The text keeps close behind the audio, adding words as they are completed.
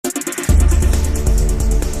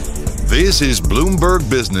This is Bloomberg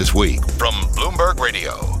Businessweek from Bloomberg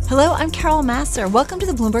Radio. Hello, I'm Carol Massar. Welcome to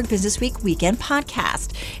the Bloomberg Businessweek Weekend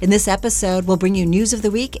Podcast. In this episode, we'll bring you news of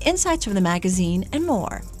the week, insights from the magazine, and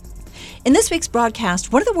more. In this week's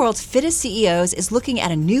broadcast, one of the world's fittest CEOs is looking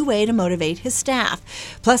at a new way to motivate his staff.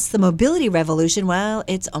 Plus, the mobility revolution, well,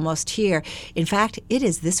 it's almost here. In fact, it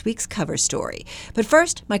is this week's cover story. But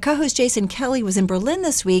first, my co-host Jason Kelly was in Berlin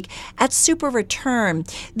this week at Super Return.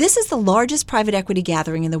 This is the largest private equity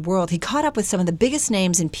gathering in the world. He caught up with some of the biggest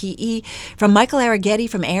names in PE, from Michael Arrighetti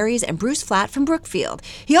from Ares and Bruce Flatt from Brookfield.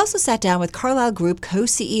 He also sat down with Carlyle Group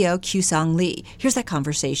co-CEO Kyu-Sung Lee. Here's that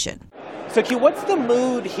conversation. So, Q, what's the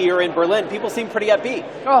mood here in Berlin? People seem pretty upbeat.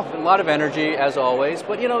 Oh, a lot of energy, as always.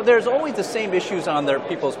 But, there's always the same issues on their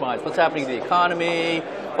people's minds. What's happening to the economy?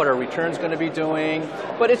 What are returns going to be doing?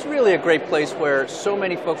 But it's really a great place where so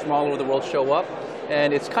many folks from all over the world show up.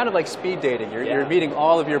 And it's kind of like speed dating. You're meeting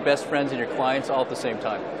all of your best friends and your clients all at the same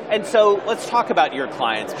time. And so let's talk about your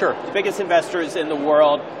clients. Sure. The biggest investors in the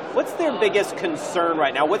world. What's their biggest concern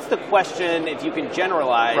right now? What's the question, if you can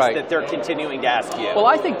generalize, that they're continuing to ask you? Well,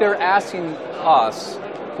 I think they're asking us,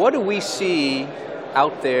 what do we see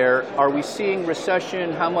out there? Are we seeing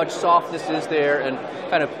recession? How much softness is there? And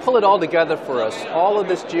kind of pull it all together for us. All of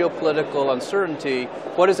this geopolitical uncertainty,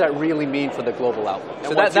 what does that really mean for the global outlook? And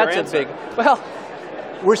so that's a big,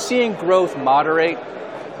 we're seeing growth moderate,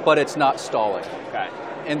 but it's not stalling. Okay.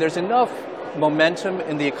 And there's enough momentum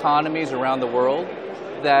in the economies around the world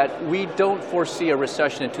that we don't foresee a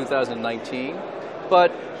recession in 2019.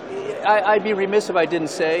 But I'd be remiss if I didn't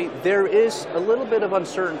say there is a little bit of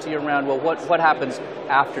uncertainty around, what happens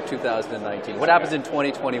after 2019? What happens in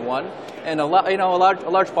 2021? And a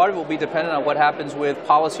large part of it will be dependent on what happens with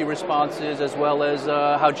policy responses as well as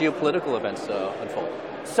how geopolitical events unfold.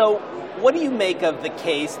 So what do you make of the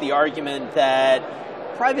case, the argument that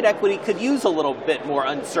private equity could use a little bit more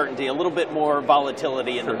uncertainty, a little bit more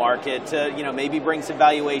volatility in the market to, maybe bring some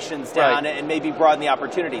valuations down and maybe broaden the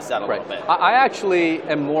opportunity set a little bit? I actually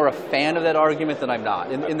am more a fan of that argument than I'm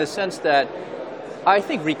not, in the sense that I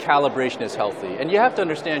think recalibration is healthy. And you have to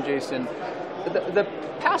understand, Jason, the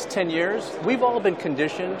past 10 years, we've all been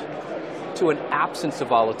conditioned to an absence of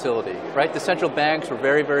volatility, right? The central banks were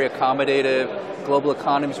very, very accommodative. Global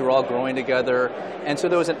economies were all growing together. And so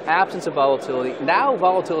there was an absence of volatility. Now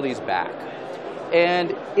volatility is back.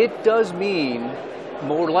 And it does mean,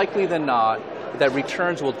 more likely than not, that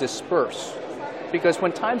returns will disperse. Because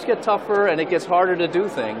when times get tougher and it gets harder to do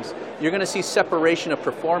things, you're going to see separation of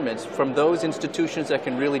performance from those institutions that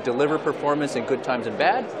can really deliver performance in good times and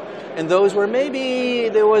bad, and those where maybe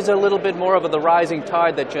there was a little bit more of the rising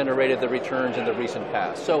tide that generated the returns in the recent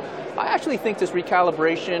past. So I actually think this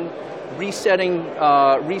recalibration,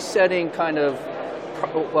 resetting kind of,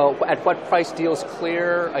 at what price deals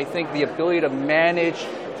clear, I think the ability to manage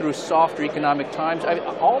through softer economic times,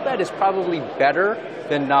 all that is probably better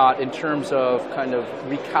than not in terms of kind of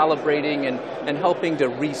recalibrating and helping to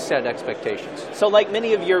reset expectations. So like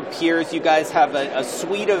many of your peers, you guys have a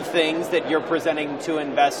suite of things that you're presenting to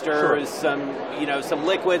investors, some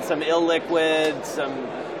liquid, some illiquid, some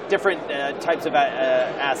different types of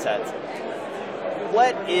assets.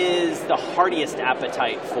 What is the heartiest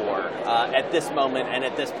appetite for at this moment and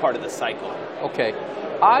at this part of the cycle? Okay,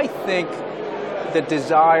 I think the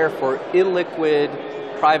desire for illiquid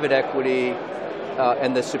private equity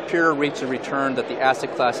and the superior rates of return that the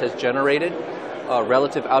asset class has generated,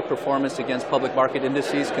 relative outperformance against public market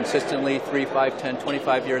indices consistently 3, 5, 10,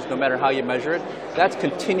 25 years, no matter how you measure it, that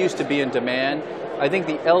continues to be in demand. I think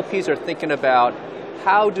the LPs are thinking about,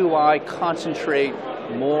 how do I concentrate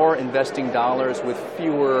more investing dollars with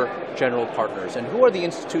fewer general partners? And who are the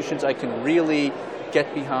institutions I can really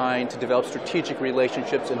get behind to develop strategic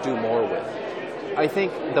relationships and do more with? I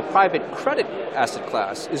think the private credit asset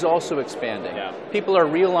class is also expanding. Yeah. People are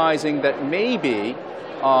realizing that maybe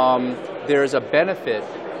there's a benefit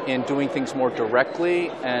in doing things more directly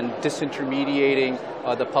and disintermediating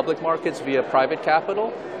the public markets via private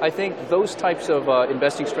capital. I think those types of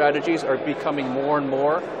investing strategies are becoming more and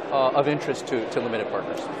more of interest to limited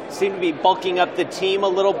partners. Seem to be bulking up the team a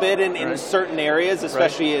little bit in certain areas,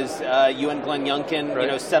 especially as you and Glenn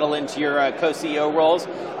Youngkin settle into your co-CEO roles,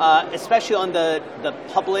 especially on the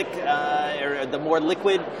public or the more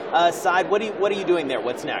liquid side. What are you doing there?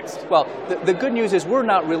 What's next? Well, the good news is we're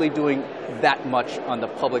not really doing that much on the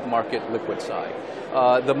public market liquid side.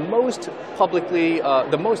 The most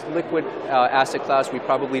liquid asset class we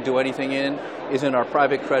probably do anything in is in our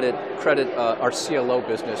private credit, our CLO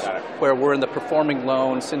business, where we're in the performing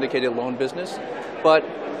loan, syndicated loan business. But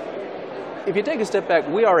if you take a step back,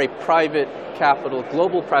 we are a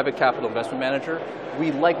global private capital investment manager.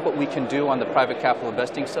 We like what we can do on the private capital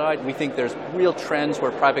investing side. We think there's real trends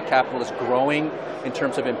where private capital is growing in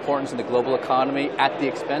terms of importance in the global economy at the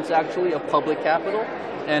expense, actually, of public capital.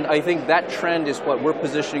 And I think that trend is what we're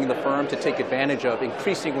positioning the firm to take advantage of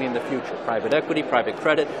increasingly in the future. Private equity, private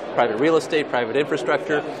credit, private real estate, private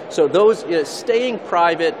infrastructure. So those, staying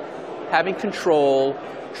private, having control,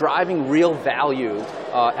 driving real value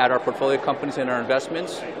at our portfolio companies and our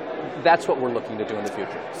investments, that's what we're looking to do in the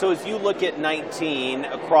future. So as you look at 19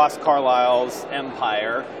 across Carlyle's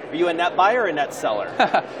empire, are you a net buyer or a net seller?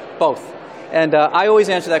 Both. And I always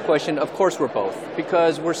answer that question, of course we're both,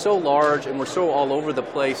 because we're so large and we're so all over the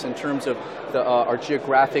place in terms of our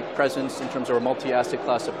geographic presence, in terms of our multi-asset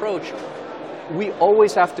class approach. We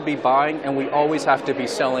always have to be buying and we always have to be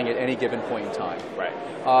selling at any given point in time.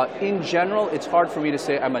 Right. In general, it's hard for me to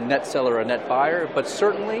say I'm a net seller or a net buyer, but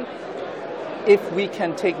certainly if we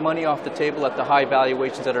can take money off the table at the high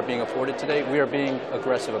valuations that are being afforded today, we are being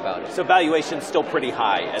aggressive about it. So valuation's still pretty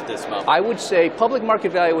high at this moment? I would say public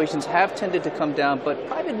market valuations have tended to come down, but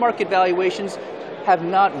private market valuations have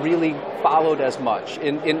not really followed as much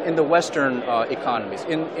in the Western economies.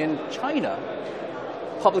 In China,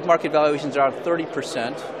 public market valuations are around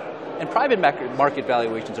 30%, and private market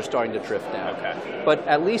valuations are starting to drift down. Okay. But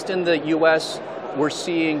at least in the U.S., we're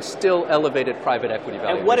seeing still elevated private equity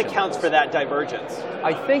valuations. And what accounts for that divergence?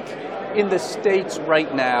 I think in the States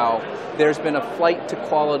right now, there's been a flight to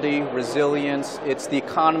quality, resilience. It's the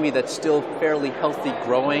economy that's still fairly healthy,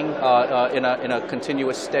 growing in a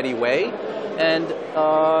continuous, steady way. And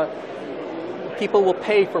people will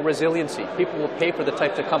pay for resiliency. People will pay for the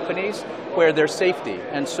types of companies where there's safety.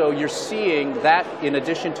 And so you're seeing that in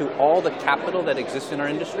addition to all the capital that exists in our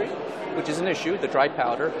industry, which is an issue, the dry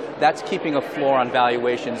powder, that's keeping a floor on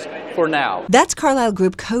valuations for now. That's Carlyle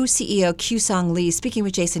Group co-CEO Kyu-Song Lee speaking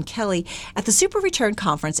with Jason Kelly at the Super Return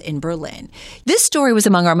Conference in Berlin. This story was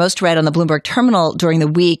among our most read on the Bloomberg terminal during the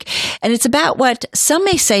week, and it's about what some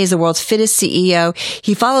may say is the world's fittest CEO.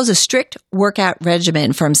 He follows a strict workout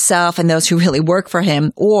regimen for himself and those who really work for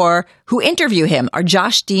him or who interview him. Our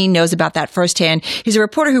Josh Dean knows about that firsthand. He's a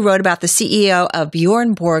reporter who wrote about the CEO of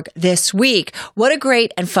Bjorn Borg this week. What a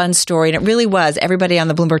great and fun story. And it really was. Everybody on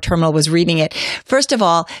the Bloomberg terminal was reading it. First of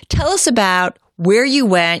all, tell us about where you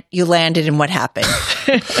went, you landed, and what happened.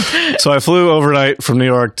 So I flew overnight from New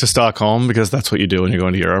York to Stockholm because that's what you do when you're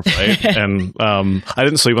going to Europe, right? And I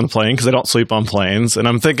didn't sleep on the plane because I don't sleep on planes. And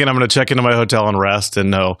I'm thinking I'm going to check into my hotel and rest. And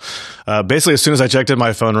no, basically as soon as I checked in,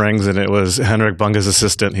 my phone rings and it was Henrik Bunge's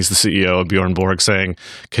assistant. He's the CEO of Bjorn Borg saying,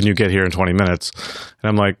 "Can you get here in 20 minutes?" And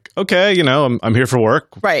I'm like, okay, I'm here for work.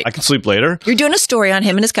 Right. I can sleep later. You're doing a story on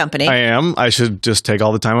him and his company. I am. I should just take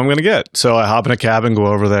all the time I'm going to get. So I hop in a cab and go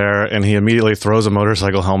over there, and he immediately throws a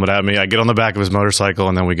motorcycle helmet at me. I get on the back of his motorcycle,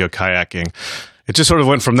 and then we go kayaking. It just sort of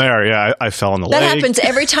went from there. Yeah, I fell in the lake. That happens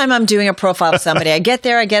every time I'm doing a profile of somebody. I get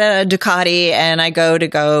there, I get a Ducati, and I go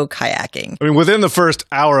kayaking. I mean, within the first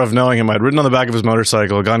hour of knowing him, I'd ridden on the back of his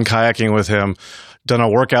motorcycle, gone kayaking with him, done a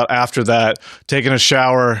workout after that, taken a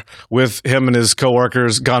shower with him and his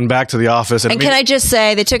coworkers, gone back to the office. And can I just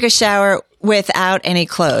say, they took a shower without any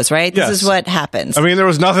clothes, right? Yes. This is what happens. I mean, there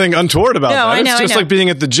was nothing untoward about that. I know, it's just like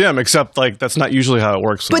being at the gym, except that's not usually how it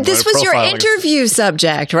works. But this was your interview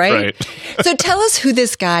subject, right? Right. So tell us who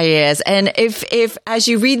this guy is. And if as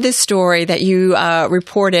you read this story that you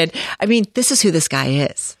reported, I mean, this is who this guy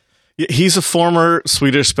is. He's a former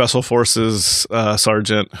Swedish Special Forces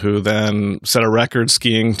sergeant who then set a record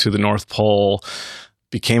skiing to the North Pole,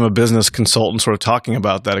 became a business consultant sort of talking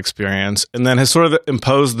about that experience, and then has sort of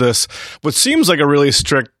imposed this, what seems like a really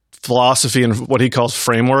strict philosophy and what he calls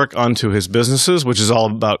framework onto his businesses, which is all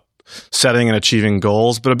about setting and achieving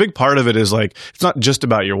goals. But a big part of it is it's not just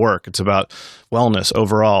about your work. It's about wellness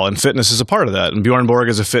overall. And fitness is a part of that. And Bjorn Borg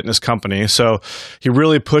is a fitness company. So he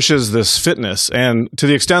really pushes this fitness. And to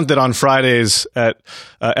the extent that on Fridays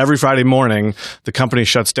every Friday morning, the company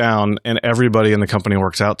shuts down and everybody in the company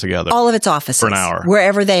works out together. All of its offices. For an hour.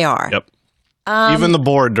 Wherever they are. Yep. Even the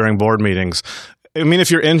board during board meetings. I mean,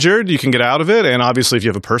 if you're injured, you can get out of it. And obviously, if you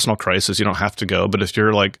have a personal crisis, you don't have to go. But if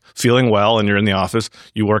you're feeling well and you're in the office,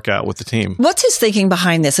 you work out with the team. What's his thinking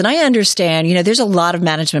behind this? And I understand, there's a lot of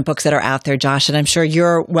management books that are out there, Josh, and I'm sure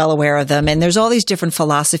you're well aware of them. And there's all these different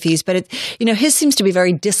philosophies. But his seems to be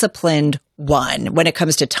very disciplined one when it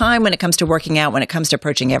comes to time, when it comes to working out, when it comes to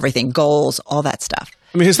approaching everything, goals, all that stuff?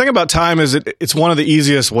 I mean, his thing about time is it's one of the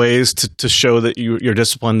easiest ways to show that you're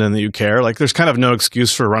disciplined and that you care. Like, there's kind of no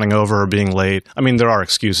excuse for running over or being late. I mean, there are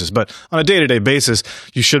excuses, but on a day-to-day basis,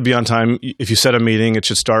 you should be on time. If you set a meeting, it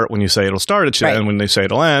should start when you say it'll start. It should end when they say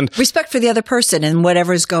it'll end. Respect for the other person and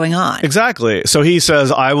whatever's going on. Exactly. So he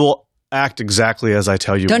says, I will act exactly as I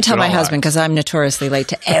tell you. Don't tell my husband, because I'm notoriously late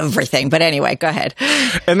to everything. But anyway, go ahead.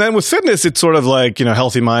 And then with fitness, it's sort of like,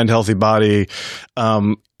 healthy mind, healthy body.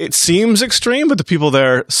 It seems extreme, but the people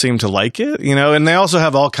there seem to like it, and they also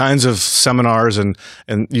have all kinds of seminars and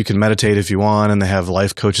you can meditate if you want. And they have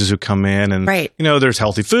life coaches who come in and, there's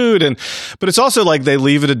healthy food. But it's also like they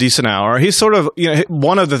leave at a decent hour. He's sort of,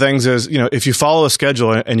 one of the things is, if you follow a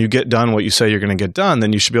schedule and you get done what you say you're going to get done,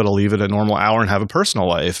 then you should be able to leave at a normal hour and have a personal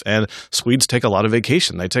life. And Swedes take a lot of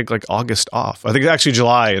vacation. They take like August off. I think it's actually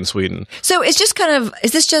July in Sweden. So it's just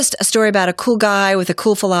is this just a story about a cool guy with a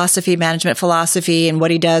cool philosophy, management philosophy, and what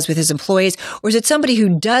he does with his employees? Or is it somebody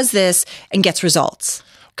who does this and gets results?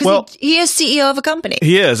 Because he is CEO of a company.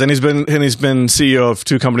 He is, and he's been CEO of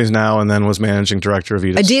 2 companies now, and then was managing director of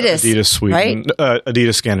Adidas Sweden,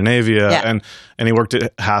 Adidas Scandinavia, and he worked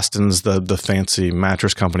at Hastings, the fancy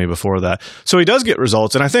mattress company before that. So he does get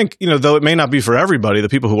results, and I think though it may not be for everybody, the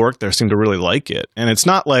people who work there seem to really like it, and it's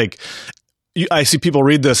not like. I see people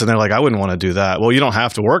read this and they're like, I wouldn't want to do that. Well, you don't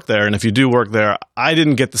have to work there. And if you do work there, I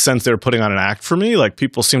didn't get the sense they were putting on an act for me. Like,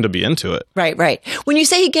 people seem to be into it. Right. When you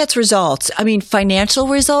say he gets results, I mean, financial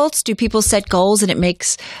results, do people set goals and it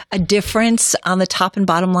makes a difference on the top and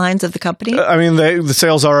bottom lines of the company? I mean, the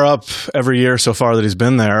sales are up every year so far that he's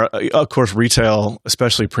been there. Of course, retail,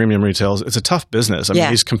 especially premium retail, it's a tough business. I mean,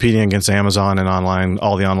 he's competing against Amazon and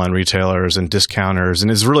all the online retailers and discounters.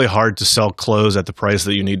 And it's really hard to sell clothes at the price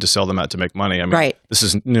that you need to sell them at to make money. I mean, this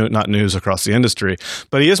is not news across the industry,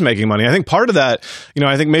 but he is making money. I think part of that,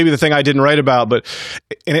 I think maybe the thing I didn't write about, but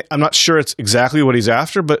I'm not sure it's exactly what he's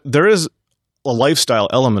after, but there is a lifestyle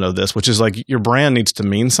element of this, which is like your brand needs to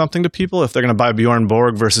mean something to people. If they're going to buy Bjorn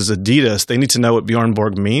Borg versus Adidas, they need to know what Bjorn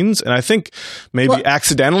Borg means. And I think maybe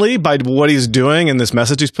accidentally by what he's doing and this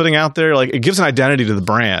message he's putting out there, like, it gives an identity to the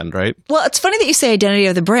brand, right? Well, it's funny that you say identity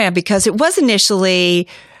of the brand, because it was initially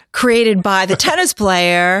created by the tennis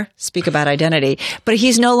player, speak about identity, but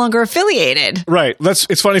he's no longer affiliated. Right.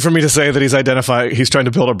 It's funny for me to say that he's trying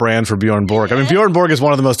to build a brand for Bjorn Borg. I mean, Bjorn Borg is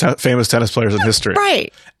one of the most famous tennis players in history.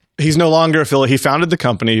 Right. He's no longer affiliated. He founded the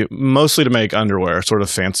company mostly to make underwear, sort of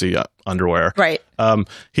fancy underwear. Right.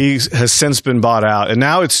 He has since been bought out, and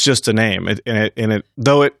now it's just a name.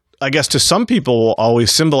 Though I guess to some people will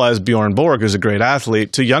always symbolize Bjorn Borg, who's a great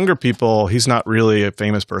athlete. To younger people, he's not really a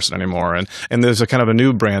famous person anymore. And there's a kind of a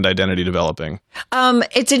new brand identity developing.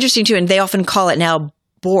 It's interesting too. And they often call it now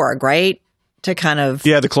Borg, right? To kind of...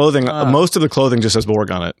 Yeah, the clothing, most of the clothing just has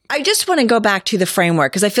Borg on it. I just want to go back to the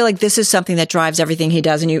framework, because I feel like this is something that drives everything he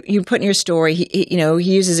does. And you put in your story, he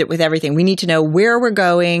uses it with everything. We need to know where we're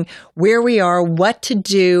going, where we are, what to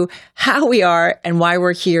do, how we are, and why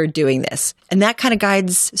we're here doing this. And that kind of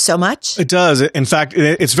guides so much. It does. In fact,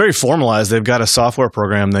 it's very formalized. They've got a software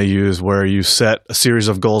program they use where you set a series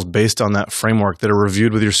of goals based on that framework that are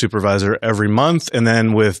reviewed with your supervisor every month, and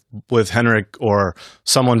then with Henrik or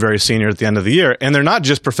someone very senior at the end of the year. And they're not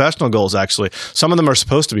just professional goals, actually. Some of them are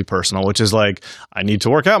supposed to be personal, which is like, I need to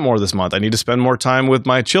work out more this month. I need to spend more time with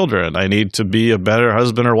my children. I need to be a better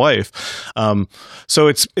husband or wife. So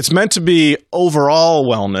it's meant to be overall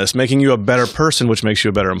wellness, making you a better person, which makes you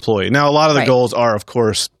a better employee. Now, a lot of the goals are, of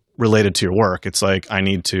course, related to your work. It's like, I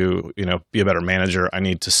need to, be a better manager. I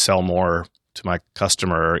need to sell more to my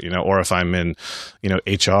customer, or if I'm in,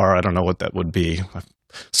 HR, I don't know what that would be.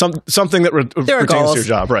 Something that pertains to your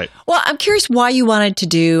job, right? Well, I'm curious why you wanted to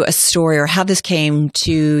do a story, or how this came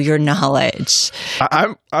to your knowledge.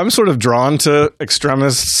 I'm sort of drawn to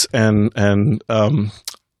extremists and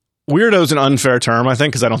weirdo's an unfair term, I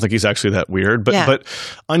think, because I don't think he's actually that weird. But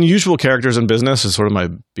unusual characters in business is sort of my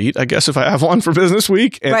beat, I guess, if I have one for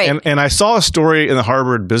Businessweek. And I saw a story in the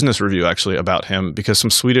Harvard Business Review, actually, about him, because some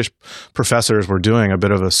Swedish professors were doing a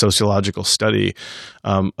bit of a sociological study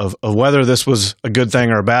of whether this was a good thing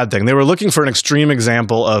or a bad thing. They were looking for an extreme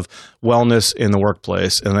example of wellness in the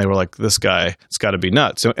workplace, and they were like, this guy, it's got to be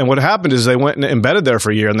nuts. And what happened is they went and embedded there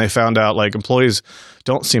for a year, and they found out, like, employees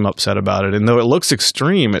don't seem upset about it. And though it looks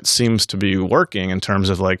extreme, it seems to be working in terms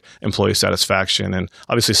of like employee satisfaction, and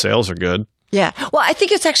obviously sales are good. Yeah. Well, I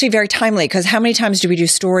think it's actually very timely because how many times do we do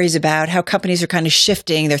stories about how companies are kind of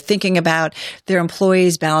shifting? They're thinking about their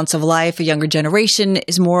employees' balance of life. A younger generation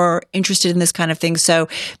is more interested in this kind of thing. So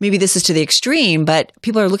maybe this is to the extreme, but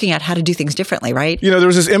people are looking at how to do things differently, right? There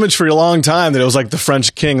was this image for a long time that it was like the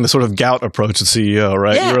French king, the sort of gout approach to CEO,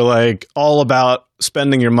 right? Yeah. You were like all about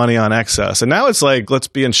spending your money on excess. And now it's like, let's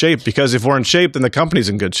be in shape, because if we're in shape, then the company's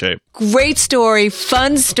in good shape. Great story.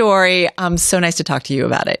 Fun story. So nice to talk to you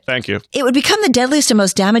about it. Thank you. It would become the deadliest and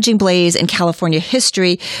most damaging blaze in California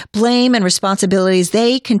history. Blame and responsibilities,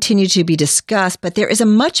 they continue to be discussed, but there is a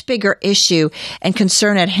much bigger issue and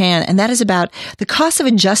concern at hand, and that is about the cost of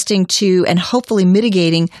adjusting to and hopefully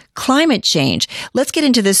mitigating climate change. Let's get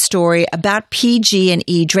into this story about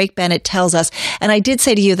PG&E. Drake Bennett tells us, and I did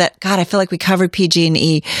say to you that, God, I feel like we covered PG&E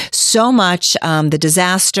so much, the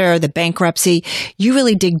disaster, the bankruptcy. You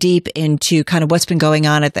really dig deep into kind of what's been going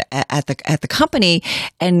on at the company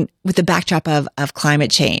and with the backdrop of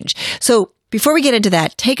climate change. So before we get into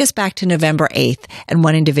that, take us back to November 8th and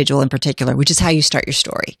one individual in particular, which is how you start your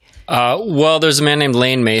story. Well, there's a man named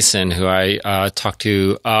Lane Mason who I talked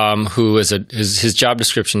to, who is his job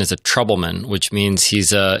description is a troubleman, which means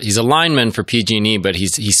he's a lineman for PG&E, but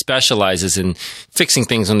he specializes in fixing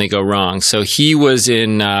things when they go wrong. So he was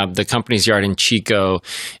in the company's yard in Chico,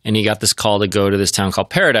 and he got this call to go to this town called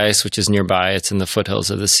Paradise, which is nearby. It's in the foothills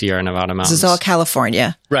of the Sierra Nevada mountains. This is all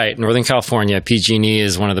California. Right, Northern California. PG&E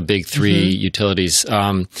is one of the big three utilities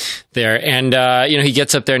there. And, he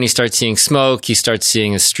gets up there and he starts seeing smoke. He starts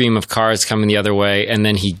seeing a stream of cars coming the other way. And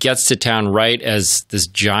then he gets to town right as this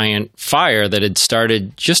giant fire that had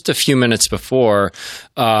started just a few minutes before,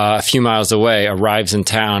 a few miles away, arrives in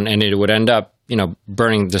town. And it would end up,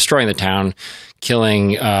 destroying the town,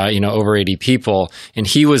 killing, over 80 people. And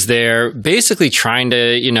he was there basically trying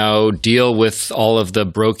to, deal with all of the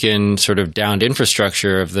broken sort of downed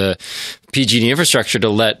infrastructure of the PG&E infrastructure to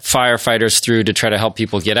let firefighters through to try to help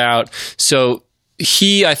people get out. So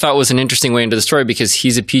I thought was an interesting way into the story because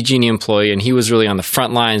he's a PG&E employee and he was really on the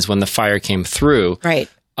front lines when the fire came through. Right.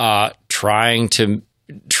 Trying to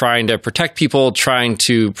protect people, trying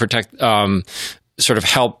to protect, sort of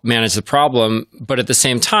help manage the problem. But at the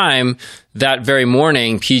same time, that very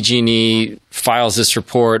morning, PG&E files this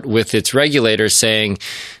report with its regulators saying,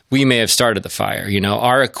 we may have started the fire.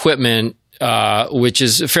 Our equipment, which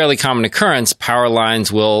is a fairly common occurrence, power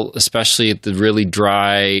lines will, especially at the really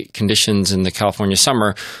dry conditions in the California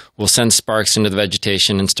summer, will send sparks into the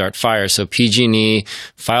vegetation and start fires. So PG&E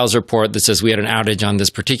files a report that says we had an outage on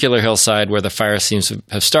this particular hillside where the fire seems to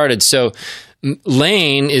have started. So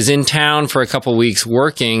Lane is in town for a couple of weeks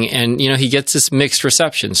working, and he gets this mixed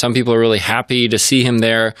reception. Some people are really happy to see him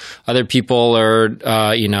there. Other people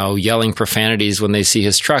are yelling profanities when they see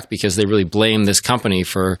his truck because they really blame this company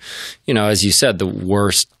for, as you said, the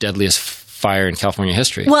worst, deadliest fire in California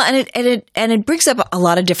history. Well, and it brings up a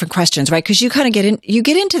lot of different questions, right? Because you kind of get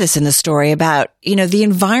into this in the story about, the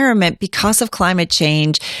environment because of climate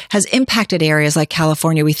change has impacted areas like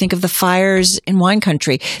California. We think of the fires in wine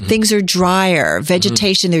country. Mm-hmm. Things are drier,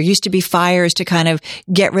 vegetation. Mm-hmm. There used to be fires to kind of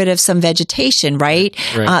get rid of some vegetation, right?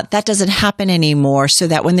 That doesn't happen anymore. So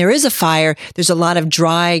that when there is a fire, there's a lot of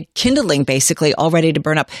dry kindling basically all ready to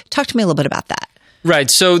burn up. Talk to me a little bit about that.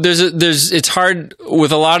 Right. So it's hard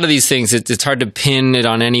with a lot of these things. It's hard to pin it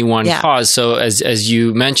on any one cause. So as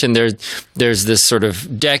you mentioned, there's this sort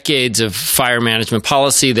of decades of fire management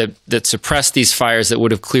policy that suppressed these fires that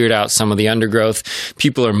would have cleared out some of the undergrowth.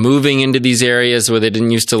 People are moving into these areas where they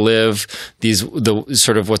didn't used to live. The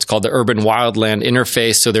sort of what's called the urban wildland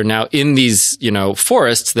interface. So they're now in these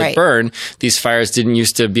forests that burn. These fires didn't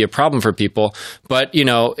used to be a problem for people, but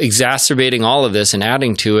exacerbating all of this and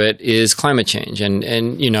adding to it is climate change. And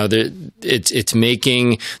it's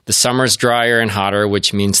making the summers drier and hotter,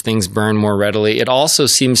 which means things burn more readily. It also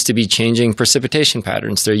seems to be changing precipitation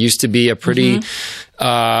patterns. There used to be a pretty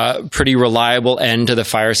reliable end to the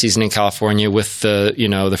fire season in California with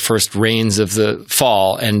the first rains of the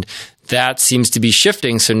fall, and that seems to be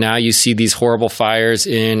shifting. So now you see these horrible fires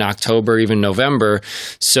in October, even November.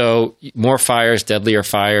 So more fires, deadlier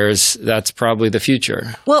fires, that's probably the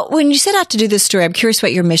future. Well, when you set out to do this story, I'm curious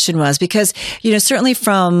what your mission was, because, certainly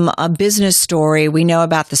from a business story, we know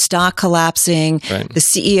about the stock collapsing, the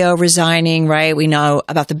CEO resigning, right? We know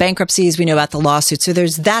about the bankruptcies, we know about the lawsuits. So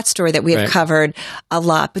there's that story that we have covered a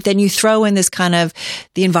lot. But then you throw in this kind of,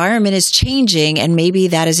 the environment is changing and maybe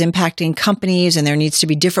that is impacting companies and there needs to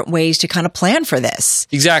be different ways to kind of plan for this.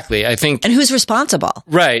 Exactly. I think. And who's responsible?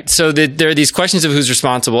 Right. So there are these questions of who's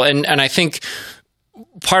responsible. And I think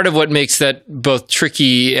part of what makes that both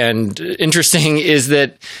tricky and interesting is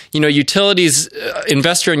that, utilities,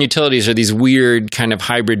 investor-owned utilities are these weird kind of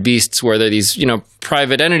hybrid beasts where they're these,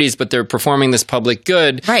 private entities, but they're performing this public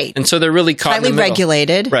good. Right. And so they're really caught in the middle.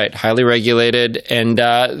 Regulated. Right. Highly regulated. And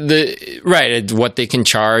what they can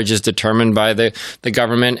charge is determined by the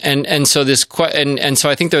government. And so so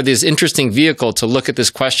I think they're this interesting vehicle to look at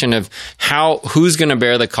this question of who's going to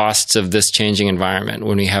bear the costs of this changing environment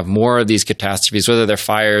when we have more of these catastrophes, whether they're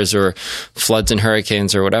fires or floods and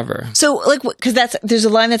hurricanes or whatever. So, because there's a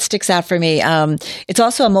line that sticks out for me. It's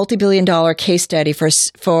also a multi-billion-dollar case study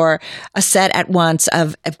for a set at once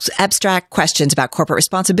of abstract questions about corporate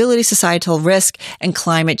responsibility, societal risk, and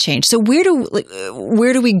climate change. So, where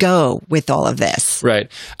do we go with all of this?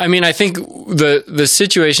 Right. I mean, I think the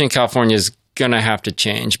situation in California is going to have to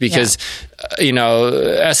change because,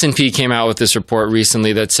 S&P came out with this report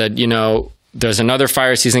recently that said, there's another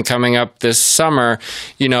fire season coming up this summer.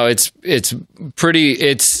 They're not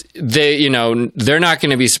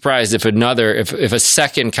going to be surprised if a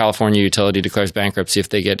second California utility declares bankruptcy if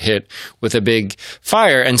they get hit with a big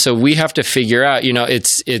fire. And so we have to figure out,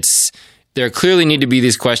 there clearly need to be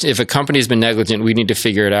these questions. If a company has been negligent, we need to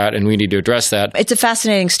figure it out and we need to address that. It's a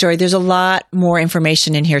fascinating story. There's a lot more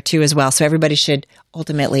information in here too as well. So everybody should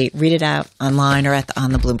ultimately read it out online or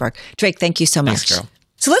on the Bloomberg. Drake, thank you so much. Thanks, Carol.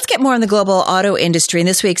 So let's get more on the global auto industry. In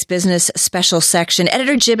this week's business special section,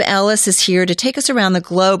 editor Jim Ellis is here to take us around the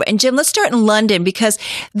globe. And Jim, let's start in London because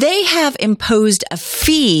they have imposed a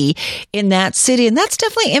fee in that city. And that's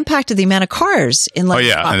definitely impacted the amount of cars in London. Oh,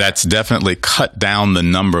 yeah. And that's definitely cut down the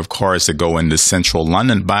number of cars that go into central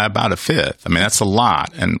London by about a fifth. I mean, that's a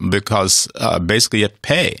lot. And because basically you have to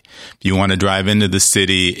pay. If you want to drive into the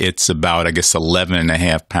city, it's about, I guess,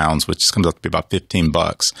 11.5 pounds, which comes up to be about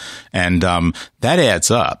 $15. And that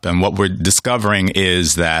adds up. And what we're discovering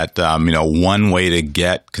is that, one way to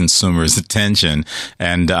get consumers' attention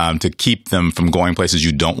and to keep them from going places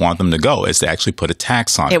you don't want them to go is to actually put a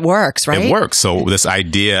tax on it. It works, right? It works. So this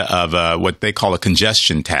idea of what they call a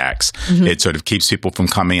congestion tax, it sort of keeps people from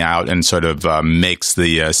coming out and sort of makes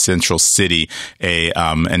the central city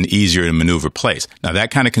an easier to maneuver place. Now,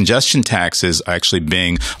 that kind of congestion tax is actually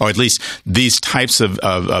being, or at least these types of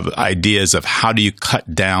ideas of how do you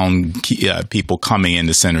cut down people coming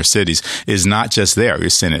into center cities is not just there. You're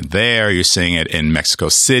seeing it there. You're seeing it in Mexico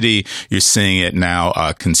City. You're seeing it now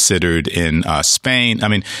considered in Spain. I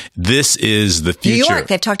mean, this is the future. New York.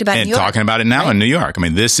 They've talked about New York. Talking about it now in New York. I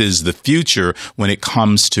mean, this is the future when it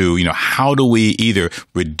comes to, how do we either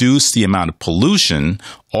reduce the amount of pollution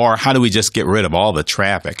or how do we just get rid of all the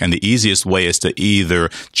traffic? And the easiest way is to either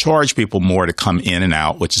charge people more to come in and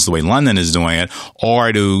out, which is the way London is doing it,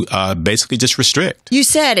 or to basically just restrict. You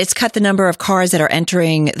said it's cut the number of cars that are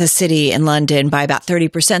entering the city in London by about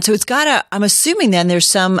 30%. So it's I'm assuming then there's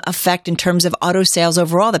some effect in terms of auto sales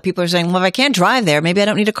overall that people are saying, well, if I can't drive there, maybe I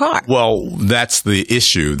don't need a car. Well, that's the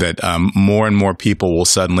issue that more and more people will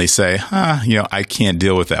suddenly say, I can't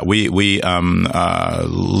deal with that. We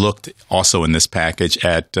looked also in this package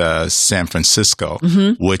at San Francisco,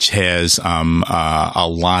 which has a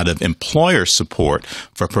lot of employer support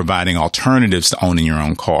for providing alternatives to owning your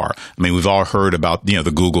own car. I mean, we've all heard about,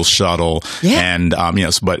 the Google shuttle and,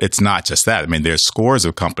 but it's not just that. I mean, there's scores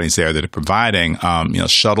of companies there that are providing,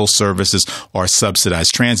 shuttle services or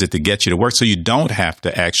subsidized transit to get you to work so you don't have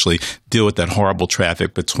to actually deal with that horrible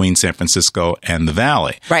traffic between San Francisco and the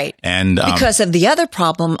Valley. Right. And because of the other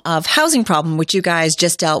problem of housing problem, which you guys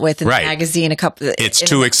just dealt with in the magazine It's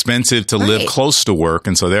too expensive to live close to work.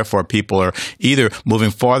 And so therefore people are either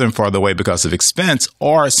moving farther and farther away because of expense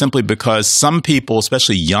or simply because some people,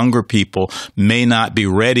 especially younger people, may not be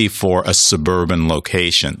ready for a suburban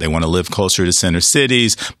location. They want to live closer to center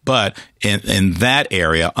cities, but in that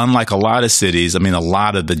area, unlike a lot of cities, I mean, a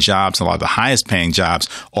lot of the jobs, a lot of the highest paying jobs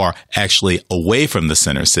are actually away from the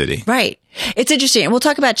center city. Right. It's interesting. And we'll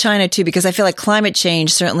talk about China too, because I feel like climate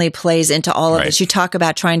change certainly plays into all of this. You talk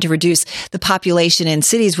about trying to reduce the population in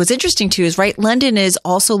cities. What's interesting too is, London is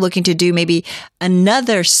also looking to do maybe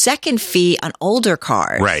another second fee on older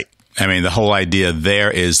cars. Right. I mean, the whole idea there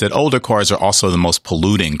is that older cars are also the most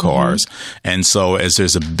polluting cars. And so as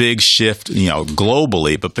there's a big shift,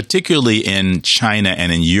 globally, but particularly in China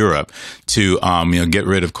and in Europe to, get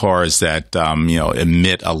rid of cars that,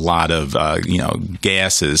 emit a lot of,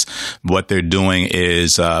 gases, what they're doing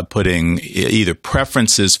is putting either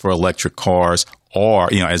preferences for electric cars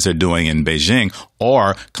or, as they're doing in Beijing,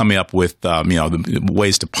 or coming up with,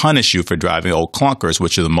 ways to punish you for driving old clunkers,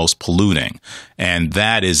 which are the most polluting. And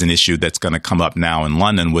that is an issue that's going to come up now in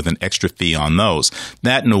London with an extra fee on those.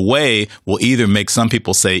 That, in a way, will either make some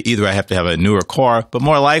people say, either I have to have a newer car, but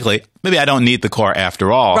more likely, maybe I don't need the car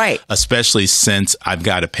after all, right? Especially since I've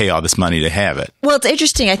got to pay all this money to have it. Well, it's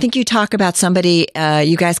interesting. I think you talk about somebody,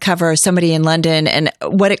 you guys cover somebody in London and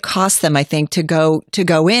what it costs them, I think, to go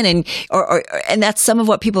in, and that's some of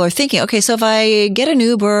what people are thinking. Okay, so if I get an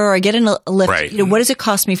Uber or I get a Lyft, right. What does it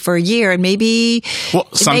cost me for a year? And maybe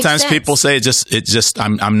sometimes people say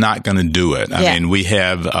I'm not going to do it. I mean, we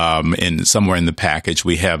have somewhere in the package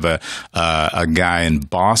we have a guy in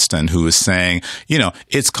Boston who is saying,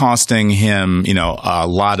 it's costing him, a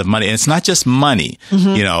lot of money. And it's not just money,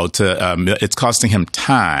 it's costing him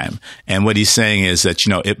time. And what he's saying is that,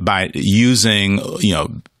 by using,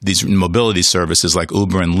 these mobility services like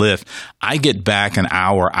Uber and Lyft, I get back an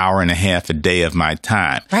hour and a half a day of my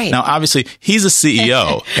time. Right. Now, obviously, he's a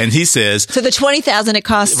CEO, and he says... So the $20,000 it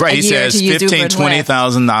costs a year to use Uber and Lyft.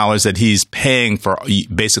 $20,000 that he's paying for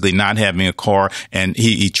basically not having a car, and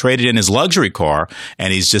he traded in his luxury car,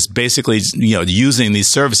 and he's just basically using these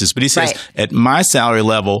services. But he says, at my salary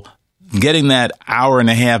level, getting that hour and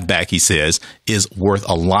a half back, he says, is worth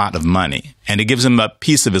a lot of money. And it gives him a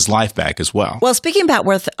piece of his life back as well. Well, speaking about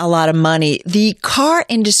worth a lot of money, the car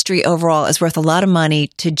industry overall is worth a lot of money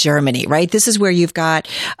to Germany, right? This is where you've got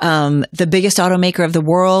the biggest automaker of the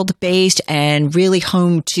world based and really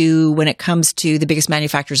home to when it comes to the biggest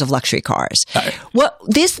manufacturers of luxury cars.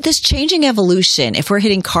 This changing evolution, if we're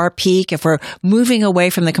hitting car peak, if we're moving away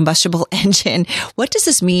from the combustible engine, what does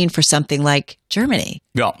this mean for something like Germany?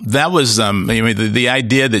 Well, that was the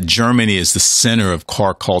idea that Germany is the center of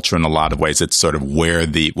car culture in a lot of ways. It's sort of where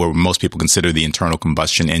most people consider the internal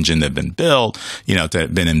combustion engine that have been built, that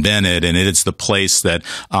have been invented, and it's the place that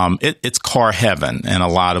it's car heaven in a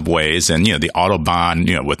lot of ways. And the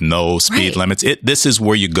Autobahn, with no speed limits. This is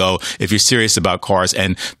where you go if you're serious about cars.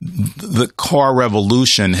 And the car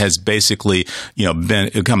revolution has basically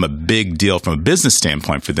become a big deal from a business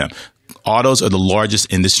standpoint for them. Autos are the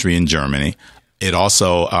largest industry in Germany. It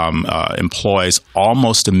also employs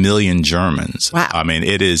almost 1 million Germans. Wow. I mean,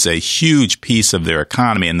 it is a huge piece of their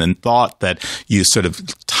economy. And the thought that you sort of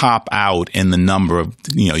top out in the number of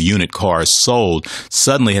unit cars sold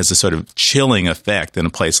suddenly has a sort of chilling effect in a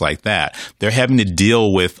place like that. They're having to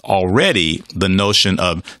deal with already the notion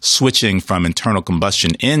of switching from internal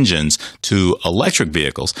combustion engines to electric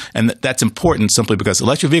vehicles. And that's important simply because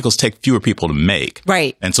electric vehicles take fewer people to make.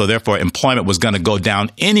 Right. And so therefore employment was going to go down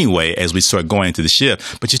anyway as we start going into the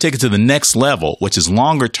shift. But you take it to the next level, which is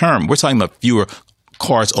longer term. We're talking about fewer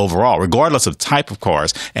cars overall, regardless of type of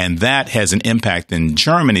cars. And that has an impact in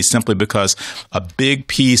Germany simply because a big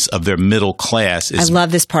piece of their middle class is... I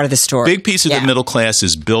love this part of the story. Big piece of their middle class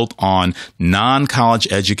is built on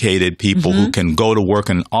non-college educated people who can go to work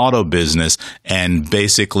in auto business and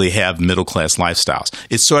basically have middle class lifestyles.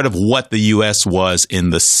 It's sort of what the U.S. was in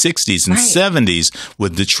the 60s and 70s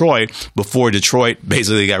with Detroit before Detroit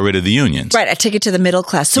basically got rid of the unions. Right. I take it to the middle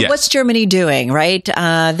class. So what's Germany doing, right?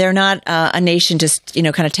 They're not a nation just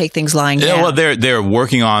kind of take things lying down. Yeah, well, they're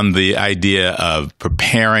working on the idea of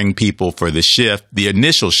preparing people for the shift, the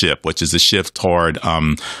initial shift, which is the shift toward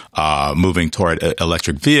moving toward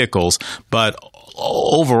electric vehicles. But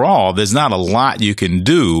overall, there's not a lot you can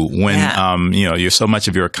do when so much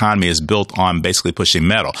of your economy is built on basically pushing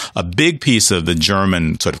metal. A big piece of the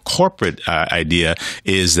German sort of corporate idea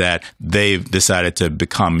is that they've decided to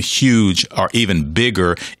become huge or even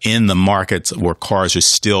bigger in the markets where cars are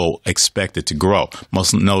still expected to grow,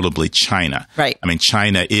 most notably China. Right. I mean,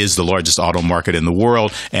 China is the largest auto market in the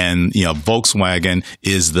world, and Volkswagen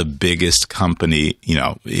is the biggest company.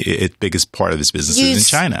 Its biggest part of its business is in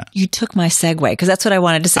China. You took my segue because that's what I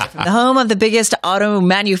wanted to say. From the home of the biggest auto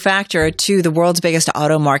manufacturer to the world's biggest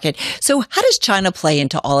auto market. So how does China play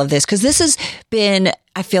into all of this? Because this has been,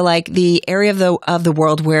 I feel like, the area of the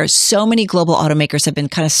world where so many global automakers have been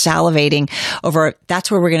kind of salivating over,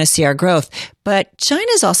 that's where we're going to see our growth. But China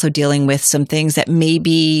is also dealing with some things that may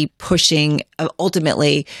be pushing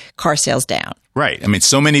ultimately car sales down. Right. I mean,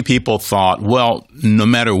 so many people thought, well, no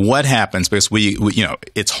matter what happens, because we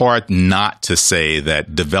it's hard not to say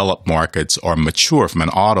that developed markets are mature from an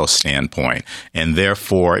auto standpoint. And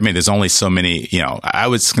therefore, I mean, there's only so many, I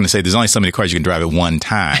was going to say there's only so many cars you can drive at one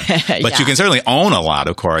time. But you can certainly own a lot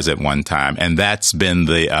of cars at one time. And that's been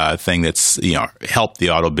the thing that's, helped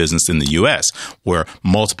the auto business in the U.S., where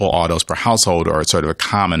multiple autos per household are sort of a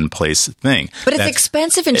commonplace thing. But it's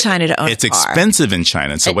expensive in China to own a car. It's expensive in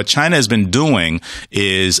China. And so what China has been doing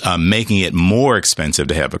is making it more expensive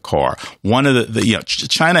to have a car. One of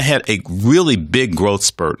China had a really big growth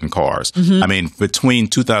spurt in cars. I mean, between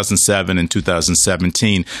 2007 and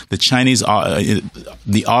 2017, the Chinese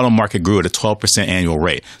the auto market grew at a 12% annual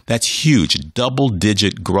rate. That's huge, double-digit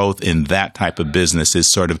double-digit growth in that type of business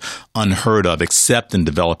is sort of unheard of, except in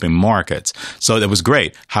developing markets. So that was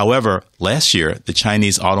great. However, last year, the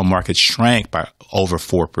Chinese auto market shrank by over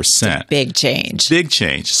 4%. Big change. Big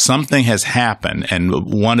change. Something has happened. And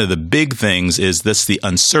one of the big things is this, the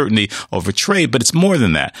uncertainty over trade, but it's more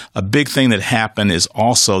than that. A big thing that happened is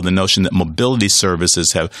also the notion that mobility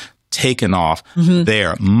services have taken off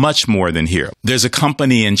there much more than here. There's a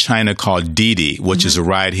company in China called Didi, which is a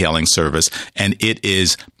ride-hailing service, and it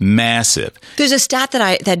is massive. There's a stat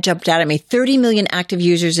that jumped out at me: 30 million active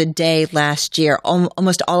users a day last year,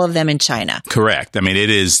 almost all of them in China. Correct. I mean, it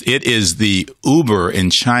is the Uber in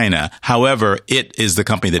China. However, it is the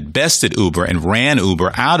company that bested Uber and ran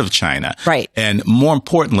Uber out of China. Right. And more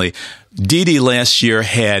importantly, Didi last year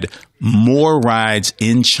had more rides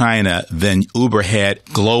in China than Uber had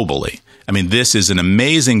globally. I mean, this is an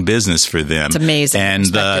amazing business for them. It's amazing. And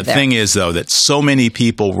the thing is, though, that so many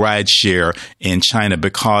people ride share in China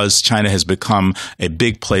because China has become a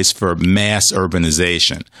big place for mass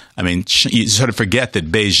urbanization. I mean, you sort of forget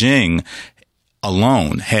that Beijing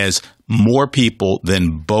alone has more people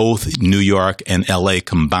than both New York and LA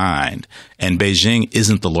combined. And Beijing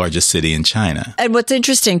isn't the largest city in China. And what's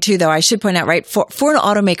interesting, too, though, I should point out, right, foreign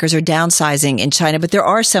automakers are downsizing in China, but there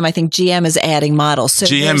are some. I think GM is adding models. So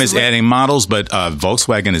GM is adding models, but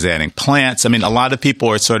Volkswagen is adding plants. I mean, a lot of people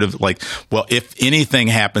are sort of like, well, if anything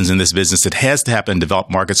happens in this business, it has to happen in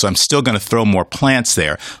developed markets, so I'm still going to throw more plants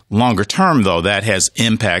there. Longer term, though, that has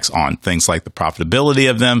impacts on things like the profitability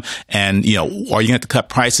of them. And, you know, are you going to have to cut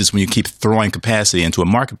prices when you keep throwing capacity into a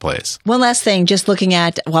marketplace? One last thing, just looking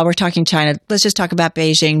at, while we're talking China, let's just talk about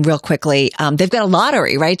Beijing real quickly. They've got a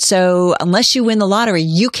lottery, right? So unless you win the lottery,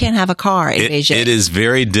 you can't have a car in Beijing. It is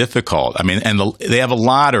very difficult. I mean, and they have a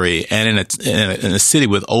lottery, and in a city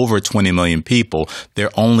with over 20 million people, they're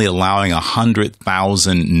only allowing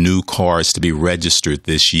 100,000 new cars to be registered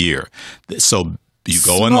this year. So you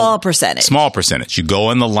go small percentage. You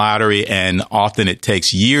go in the lottery, and often it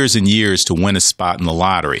takes years and years to win a spot in the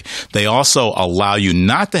lottery. They also allow you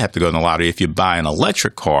not to have to go in the lottery if you buy an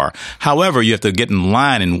electric car. However, you have to get in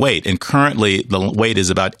line and wait. And currently, the wait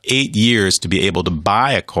is about 8 years to be able to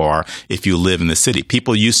buy a car if you live in the city.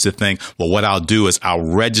 People used to think, well, what I'll do is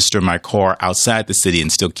I'll register my car outside the city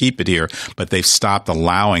and still keep it here. But they've stopped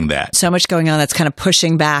allowing that. So much going on that's kind of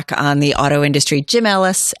pushing back on the auto industry. Jim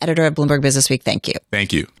Ellis, editor of Bloomberg Businessweek, thank you.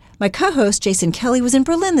 Thank you. My co-host, Jason Kelly, was in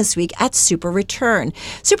Berlin this week at Super Return.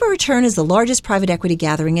 Super Return is the largest private equity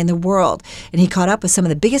gathering in the world, and he caught up with some of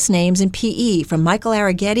the biggest names in PE, from Michael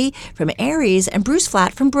Arrighetti from Ares and Bruce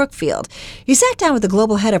Flatt from Brookfield. He sat down with the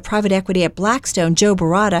global head of private equity at Blackstone, Joe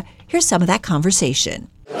Baratta. Here's some of that conversation.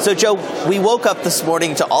 So, Joe, we woke up this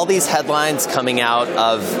morning to all these headlines coming out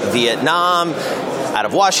of Vietnam, out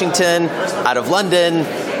of Washington, out of London.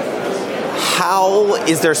 How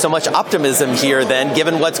is there so much optimism here, then,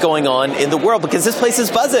 given what's going on in the world? Because this place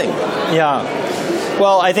is buzzing. Yeah.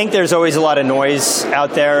 Well, I think there's always a lot of noise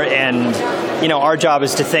out there, and, you know, our job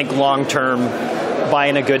is to think long-term,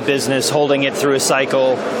 buying a good business, holding it through a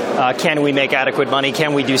cycle. Can we make adequate money?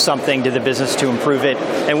 Can we do something to the business to improve it?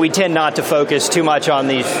 And we tend not to focus too much on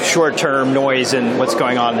the short-term noise and what's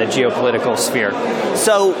going on in the geopolitical sphere.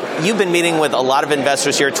 So you've been meeting with a lot of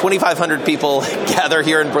investors here. 2,500 people gather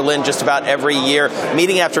here in Berlin just about every year,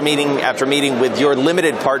 meeting after meeting after meeting with your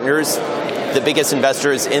limited partners, the biggest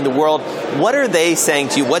investors in the world. What are they saying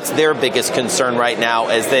to you? What's their biggest concern right now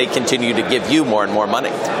as they continue to give you more and more money?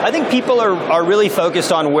 I think people are really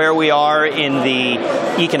focused on where we are in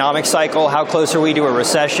the economic cycle. How close are we to a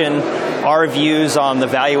recession? Our views on the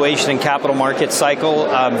valuation and capital market cycle.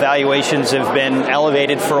 Valuations have been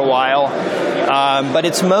elevated for a while. But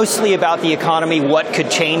it's mostly about the economy, what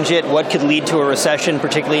could change it, what could lead to a recession,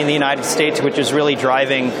 particularly in the United States, which is really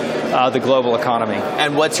driving the global economy.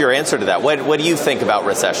 And what's your answer to that? What do you think about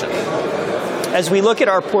recession? As we look at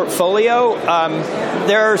our portfolio,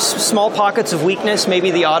 there are small pockets of weakness,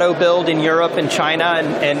 maybe the auto build in Europe and China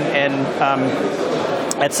and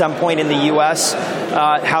at some point in the U.S.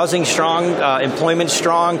 Housing strong, employment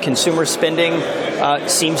strong, consumer spending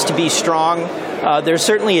seems to be strong. There's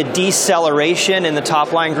certainly a deceleration in the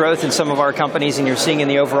top-line growth in some of our companies, and you're seeing in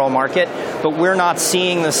the overall market, but we're not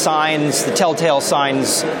seeing the signs, the telltale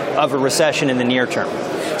signs of a recession in the near term.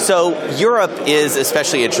 So Europe is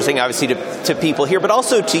especially interesting, obviously, to people here, but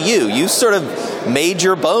also to you. You sort of made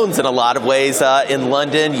your bones in a lot of ways in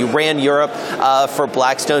London. You ran Europe for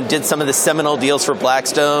Blackstone, did some of the seminal deals for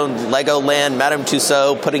Blackstone, Legoland, Madame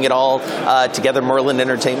Tussauds, putting it all together. Merlin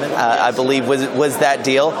Entertainment, I believe, was that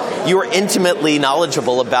deal. You were intimately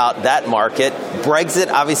knowledgeable about that market. Brexit,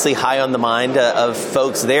 obviously high on the mind of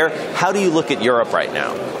folks there. How do you look at Europe right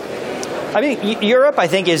now? I mean, Europe, I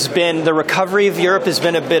think, the recovery of Europe has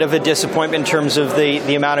been a bit of a disappointment in terms of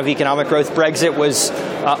the amount of economic growth. Brexit was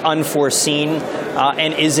unforeseen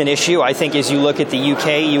and is an issue. I think as you look at the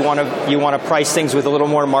UK, you want to price things with a little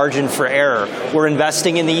more margin for error. We're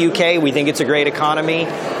investing in the UK. We think it's a great economy.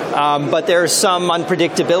 But there's some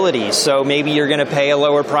unpredictability, so maybe you're going to pay a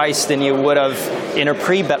lower price than you would have in a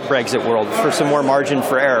pre-Brexit world for some more margin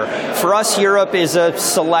for error. For us, Europe is a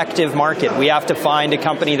selective market. We have to find a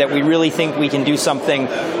company that we really think we can do something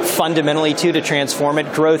fundamentally to transform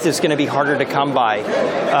it. Growth is going to be harder to come by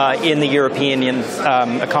in the European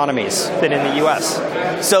economies than in the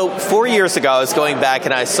U.S. So 4 years ago, I was going back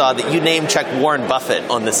and I saw that you name-checked Warren Buffett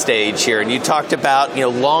on the stage here, and you talked about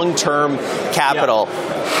long-term capital.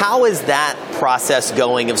 Yeah. How is that process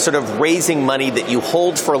going of sort of raising money that you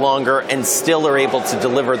hold for longer and still are able to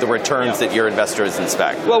deliver the returns that your investors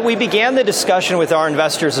expect? Well, we began the discussion with our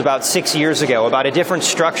investors about 6 years ago about a different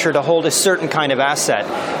structure to hold a certain kind of asset.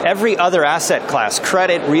 Every other asset class,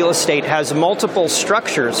 credit, real estate, has multiple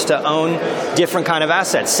structures to own different kind of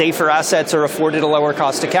assets. Safer assets are afforded a lower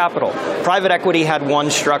cost of capital. Private equity had one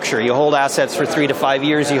structure. You hold assets for 3 to 5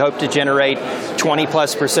 years. You hope to generate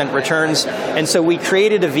 20+% returns. And so we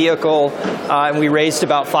created a vehicle and we raised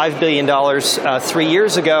about $5 billion 3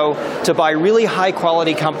 years ago to buy really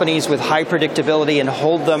high-quality companies with high predictability and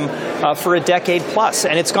hold them for a decade plus.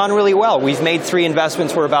 And it's gone really well. We've made 3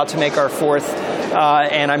 investments. We're about to make our 4th,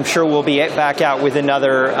 and I'm sure we'll be back out with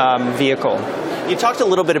another vehicle. You talked a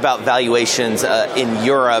little bit about valuations in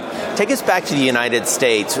Europe. Take us back to the United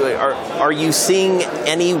States. Are you seeing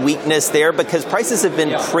any weakness there? Because prices have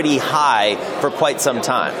been pretty high for quite some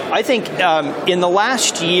time. I think in the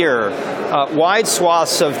last year, wide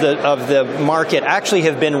swaths of the market actually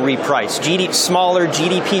have been repriced. Smaller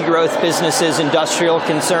GDP growth businesses, industrial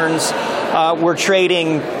concerns, were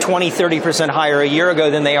trading 20-30% higher a year ago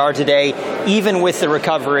than they are today, even with the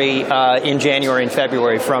recovery in January and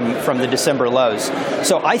February from the December lows.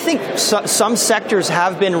 So I think some sectors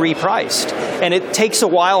have been repriced, and it takes a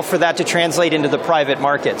while for that to translate into the private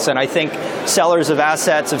markets. And I think sellers of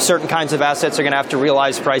assets, of certain kinds of assets, are going to have to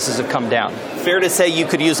realize prices have come down. Fair to say you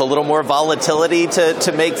could use a little more volatility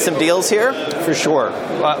to make some deals here? For sure.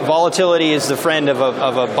 Volatility is the friend of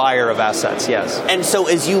a buyer of assets, yes. And so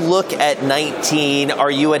as you look at 19,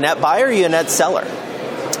 are you a net buyer or are you a net seller?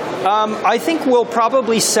 I think we'll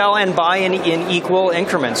probably sell and buy in equal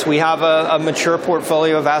increments. We have a mature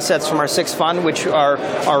portfolio of assets from our 6th fund, which are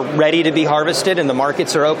ready to be harvested, and the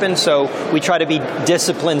markets are open. So we try to be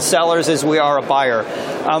disciplined sellers as we are a buyer.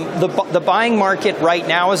 The buying market right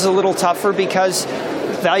now is a little tougher because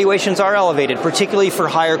valuations are elevated, particularly for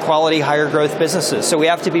higher quality, higher growth businesses. So we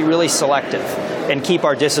have to be really selective and keep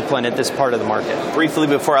our discipline at this part of the market. Briefly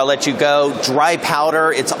before I let you go, dry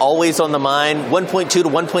powder, it's always on the mind. $1.2 to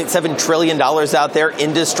 $1.7 trillion out there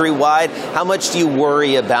industry-wide. How much do you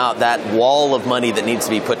worry about that wall of money that needs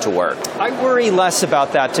to be put to work? I worry less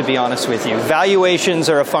about that, to be honest with you. Valuations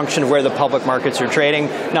are a function of where the public markets are trading,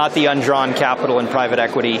 not the undrawn capital in private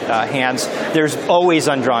equity hands. There's always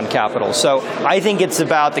undrawn capital. So I think it's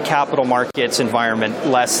about the capital markets environment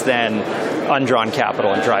less than undrawn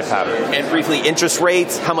capital and dry powder. And briefly, interest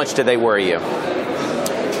rates, how much do they worry you?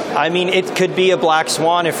 I mean, it could be a black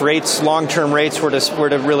swan if long-term rates were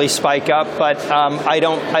to really spike up, but I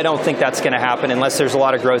don't think that's going to happen unless there's a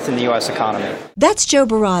lot of growth in the U.S. economy. That's Joe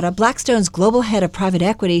Baratta, Blackstone's global head of private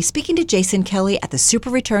equity, speaking to Jason Kelly at the Super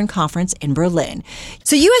Return Conference in Berlin.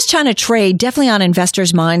 So U.S.-China trade definitely on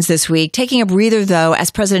investors' minds this week, taking a breather, though,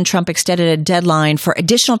 as President Trump extended a deadline for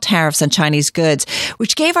additional tariffs on Chinese goods,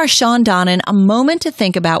 which gave our Sean Donnan a moment to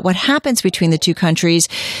think about what happens between the two countries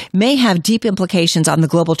may have deep implications on the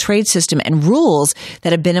global trade system and rules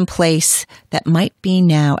that have been in place that might be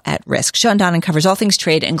now at risk. Sean Donnan covers all things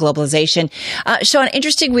trade and globalization. Sean,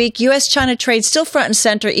 interesting week. U.S.-China trade still front and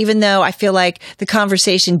center, even though I feel like the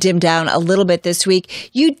conversation dimmed down a little bit this week.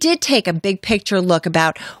 You did take a big picture look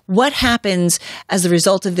about what happens as a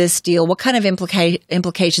result of this deal, what kind of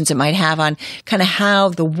implications it might have on kind of how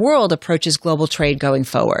the world approaches global trade going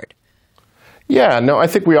forward. Yeah, no, I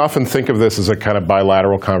think we often think of this as a kind of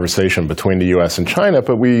bilateral conversation between the U.S. and China,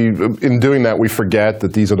 but in doing that, we forget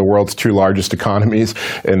that these are the world's 2 largest economies,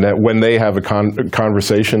 and that when they have a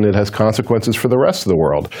conversation, it has consequences for the rest of the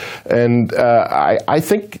world. And I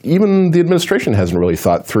think even the administration hasn't really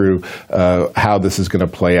thought through how this is going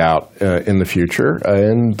to play out in the future.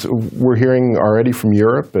 And we're hearing already from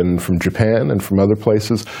Europe and from Japan and from other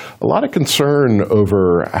places a lot of concern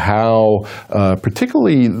over how,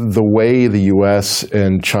 particularly the way the U.S.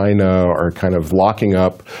 and China are kind of locking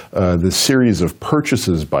up this series of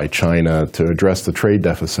purchases by China to address the trade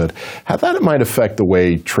deficit, how that might affect the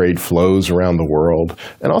way trade flows around the world,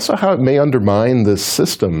 and also how it may undermine this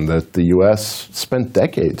system that the U.S. spent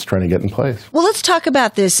decades trying to get in place. Well, let's talk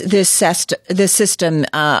about this system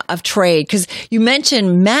of trade, because you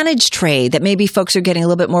mentioned managed trade, that maybe folks are getting a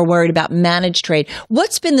little bit more worried about managed trade.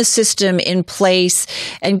 What's been the system in place?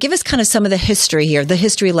 And give us kind of some of the history here, the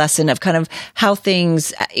history lesson of kind of how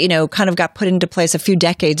things, kind of got put into place a few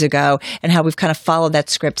decades ago and how we've kind of followed that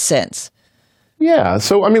script since. Yeah.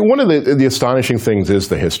 So, I mean, one of the astonishing things is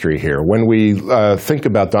the history here. When we think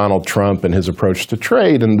about Donald Trump and his approach to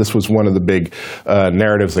trade, and this was one of the big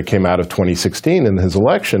narratives that came out of 2016 in his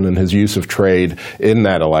election and his use of trade in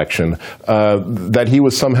that election, that he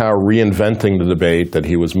was somehow reinventing the debate, that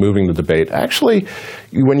he was moving the debate. Actually,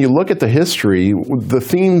 when you look at the history, the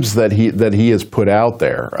themes that he has put out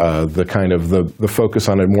there, the kind of the focus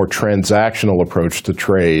on a more transactional approach to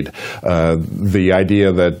trade, the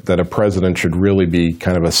idea that a president should really be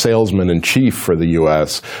kind of a salesman in chief for the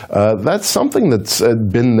U.S. That's something that's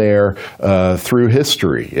been there through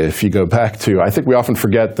history. If you go back to, I think we often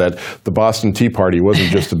forget that the Boston Tea Party wasn't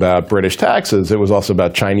just about British taxes; it was also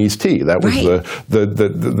about Chinese tea. That was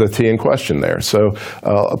the tea in question there. So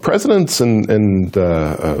presidents and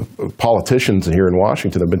politicians here in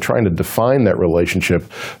Washington have been trying to define that relationship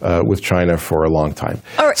with China for a long time.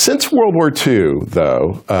 Right. Since World War II,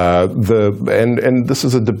 though, and this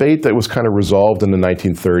is a debate that was kind of resolved in the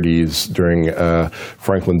 1930s during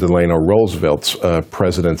Franklin Delano Roosevelt's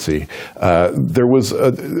presidency.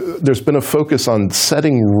 There's been a focus on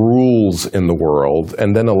setting rules in the world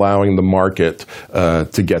and then allowing the market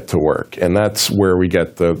to get to work, and that's where we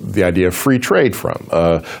get the idea of free trade from.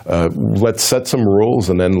 Let's set some rules,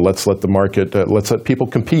 and then let's let the market, let's let people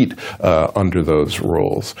compete under those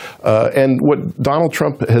rules. And what Donald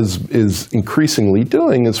Trump is increasingly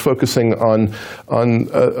doing is focusing on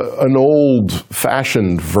an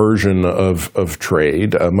old-fashioned version of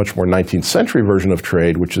trade, a much more 19th century version of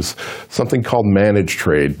trade, which is something called managed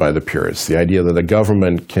trade by the purists. The idea that a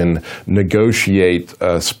government can negotiate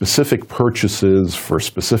specific purchases for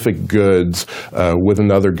specific goods with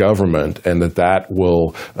another government, and that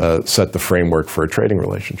will set the framework for a trading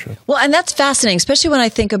relationship. Well, and that's fascinating, especially when I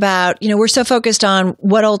think about, we're so focused on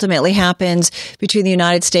what ultimately happens between the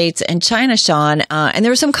United States and China, Sean, and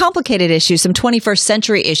there are some complicated issues, some 21st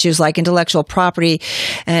century issues like intellectual property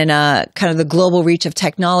and kind of the global reach of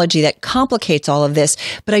technology that complicates all of this.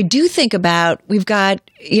 But I do think about, we've got,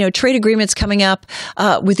 trade agreements coming up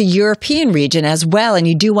with the European region as well, and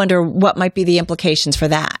you do wonder what might be the implications for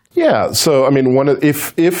that. Yeah, so I mean,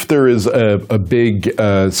 if there is a big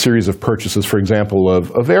series of purchases, for example,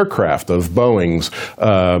 of aircraft, of Boeings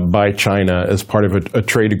by China as part of a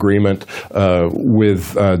trade agreement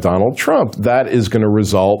with Donald Trump, that is going to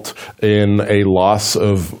result in a loss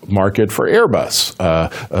of market for Airbus,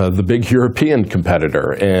 the big European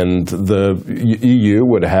competitor, and the EU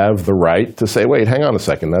would have the right to say, wait, hang on a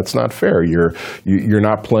second, that's not fair. You're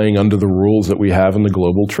not playing under the rules that we have in the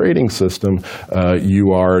global trading system.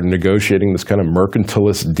 You are negotiating this kind of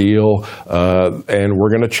mercantilist deal, and we're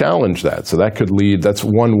going to challenge that. So that's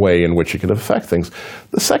one way in which it could affect things.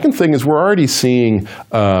 The second thing is we're already seeing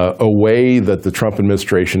a way that the Trump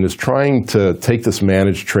administration is trying to take this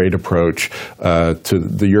managed trade approach to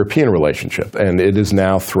the European relationship, and it is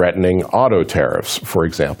now threatening auto tariffs, for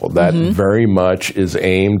example. That very much is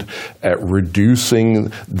aimed at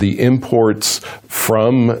reducing the imports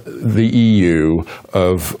from the EU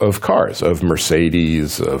of cars, of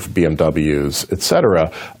Mercedes, of BMWs, et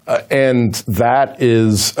cetera. And that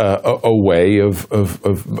is a way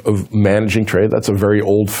of managing trade. That's a very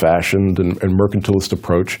old-fashioned and mercantilist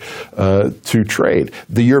approach to trade.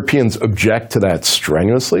 The Europeans object to that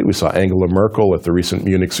strenuously. We saw Angela Merkel at the recent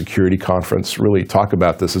Munich Security Conference really talk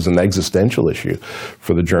about this as an existential issue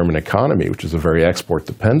for the German economy, which is a very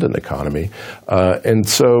export-dependent economy. And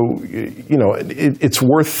so, it's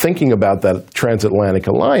worth thinking about that transatlantic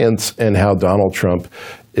alliance and how Donald Trump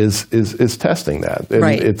is testing that. And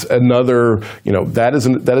right. It's another,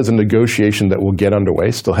 that is a negotiation that will get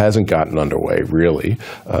underway, still hasn't gotten underway, really.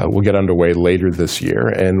 Will get underway later this year.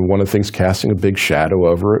 And one of the things casting a big shadow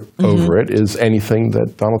over it is anything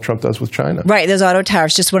that Donald Trump does with China. Right. Those auto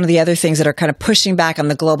tariffs, just one of the other things that are kind of pushing back on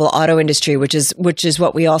the global auto industry, which is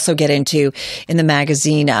what we also get into in the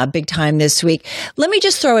magazine big time this week. Let me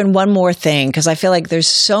just throw in one more thing, because I feel like there's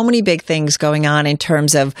so many big things going on in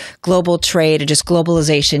terms of global trade and just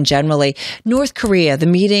globalization conversation generally. North Korea, the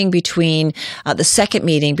meeting between, the second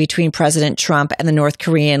meeting between President Trump and the North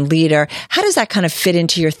Korean leader, how does that kind of fit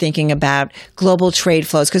into your thinking about global trade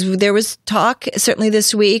flows? Because there was talk certainly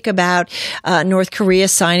this week about North Korea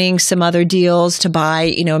signing some other deals to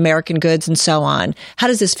buy, American goods and so on. How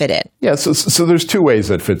does this fit in? Yeah, so there's two ways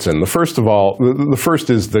that fits in. The first of all, the first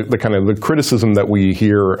is the kind of the criticism that we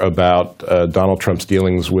hear about Donald Trump's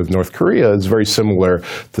dealings with North Korea is very similar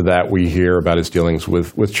to that we hear about his dealings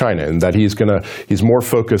with China, and that he's more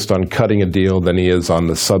focused on cutting a deal than he is on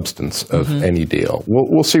the substance of any deal.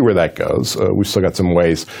 We'll see where that goes. We've still got some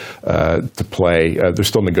ways to play. There's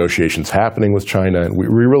still negotiations happening with China, and we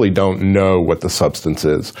really don't know what the substance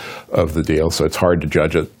is of the deal, so it's hard to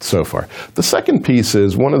judge it so far. The second piece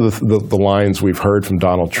is one of the lines we've heard from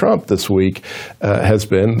Donald Trump this week has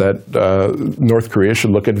been that North Korea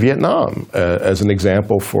should look at Vietnam as an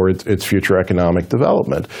example for its future economic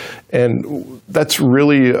development. And that's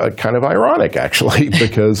really kind of ironic, actually,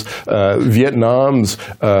 because Vietnam's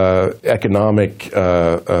economic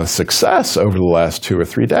success over the last 2 or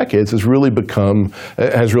 3 decades has really come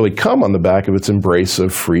on the back of its embrace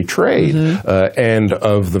of free trade and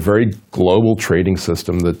of the very global trading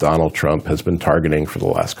system that Donald Trump has been targeting for the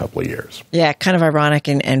last couple of years. Yeah, kind of ironic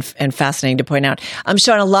and fascinating to point out.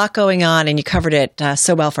 Sean, a lot going on, and you covered it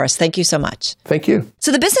so well for us. Thank you so much. Thank you.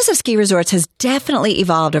 So the business of ski resorts has definitely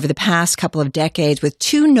evolved over the past couple of decades, with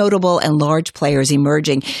 2 notable and large players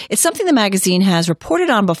emerging. It's something the magazine has reported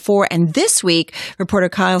on before, and this week, reporter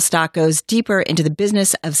Kyle Stock goes deeper into the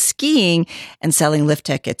business of skiing and selling lift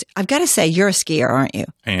tickets. I've got to say, you're a skier, aren't you?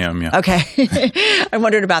 I am, yeah. Okay. I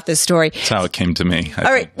wondered about this story. That's how it came to me. All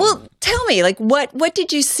right. Well, tell me, what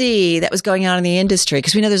did you see that was going on in the industry?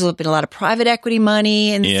 Because we know there's been a lot of private equity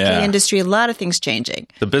money in the ski industry, a lot of things changing.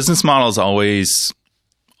 The business model is always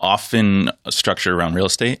often structured around real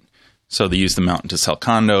estate. So they use the mountain to sell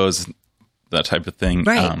condos, that type of thing.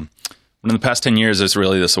 Right. But in the past 10 years, there's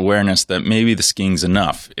really this awareness that maybe the skiing's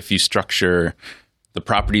enough. If you structure the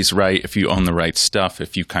properties right, if you own the right stuff,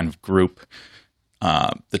 if you kind of group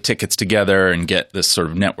the tickets together and get this sort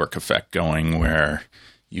of network effect going where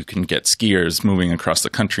you can get skiers moving across the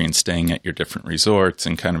country and staying at your different resorts,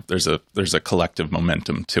 and kind of there's a collective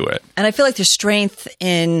momentum to it. And I feel like there's strength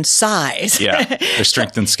in size. Yeah, there's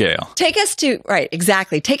strength in scale. Take us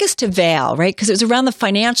to Vail, right? Because it was around the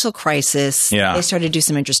financial crisis. Yeah. They started to do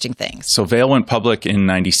some interesting things. So Vail went public in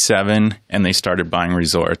 97, and they started buying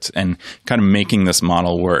resorts and kind of making this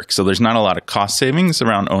model work. So there's not a lot of cost savings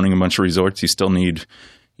around owning a bunch of resorts. You still need,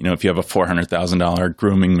 if you have a $400,000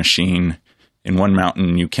 grooming machine in one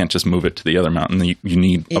mountain, you can't just move it to the other mountain. You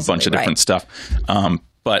need a bunch of different stuff.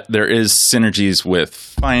 But there is synergies with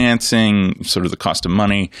financing, sort of the cost of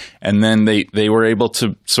money. And then they were able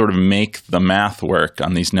to sort of make the math work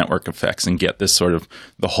on these network effects and get this sort of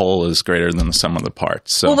the whole is greater than the sum of the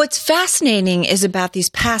parts. So, well, what's fascinating is about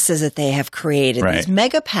these passes that they have created, right. These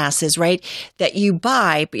mega passes, right, that you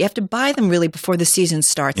buy, but you have to buy them really before the season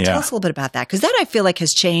starts. Yeah. Tell us a little bit about that, because that I feel like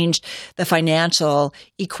has changed the financial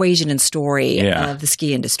equation and story of the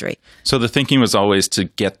ski industry. So the thinking was always to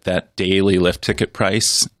get that daily lift ticket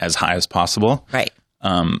price as high as possible. Right.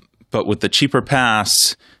 But with the cheaper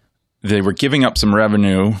pass, they were giving up some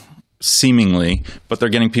revenue, seemingly, but they're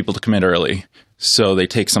getting people to commit early. So they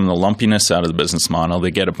take some of the lumpiness out of the business model.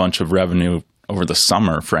 They get a bunch of revenue over the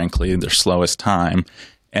summer, frankly, their slowest time,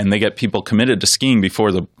 and they get people committed to skiing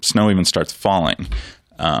before the snow even starts falling.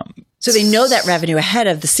 So they know that revenue ahead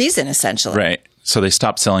of the season, essentially. Right. So they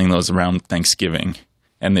stopped selling those around Thanksgiving,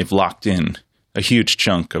 and they've locked in a huge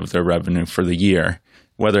chunk of their revenue for the year,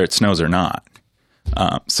 whether it snows or not.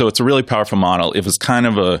 So it's a really powerful model. It was kind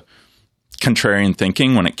of a contrarian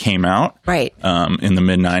thinking when it came out, right, in the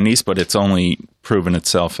mid-'90s, but it's only proven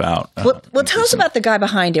itself out. Well, tell us about the guy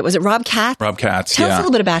behind it. Was it Rob Katz? Rob Katz, Tell us a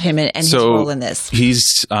little bit about him and his role in this.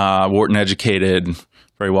 He's Wharton-educated,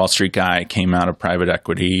 very Wall Street guy, came out of private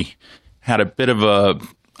equity, had a bit of a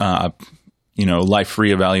life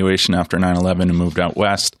reevaluation after 9/11 and moved out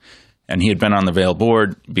west. And he had been on the Vail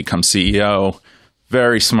board, become CEO.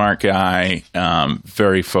 Very smart guy,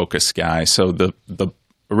 very focused guy. So the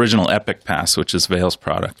original Epic Pass, which is Vail's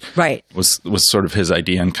product, right, was sort of his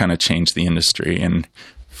idea and kind of changed the industry. And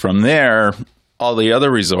from there, all the other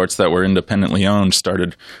resorts that were independently owned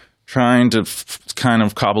started trying to kind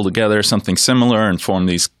of cobble together something similar and form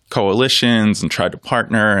these coalitions and tried to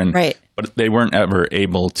partner. And right. But they weren't ever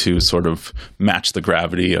able to sort of match the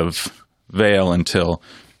gravity of Vail until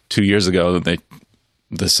 2 years ago,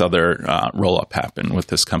 this other roll-up happened with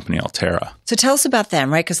this company, Alterra. So tell us about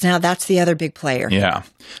them, right? Because now that's the other big player. Yeah.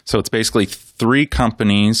 So it's basically 3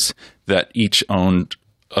 companies that each owned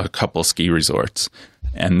a couple ski resorts.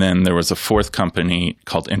 And then there was a fourth company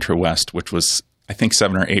called Interwest, which was, I think,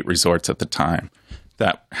 7 or 8 resorts at the time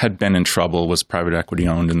that had been in trouble, was private equity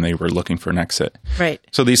owned, and they were looking for an exit. Right.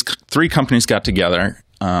 So these 3 companies got together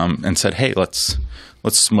and said, hey, let's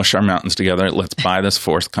smush our mountains together. Let's buy this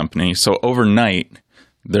fourth company. So overnight,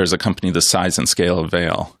 there's a company the size and scale of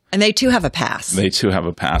Vail. And they too have a pass. They too have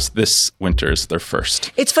a pass. This winter is their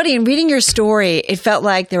first. It's funny, in reading your story, it felt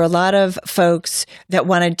like there were a lot of folks that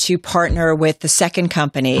wanted to partner with the second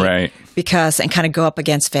company. Right. And kind of go up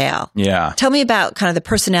against Vail. Yeah. Tell me about kind of the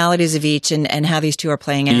personalities of each and how these two are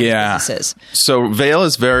playing out yeah. as businesses. So Vail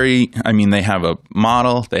is they have a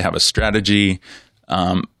model, they have a strategy.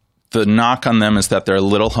 The knock on them is that they're a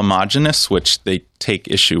little homogenous, which they take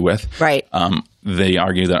issue with. Right. They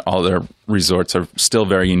argue that all their resorts are still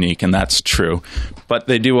very unique, and that's true. But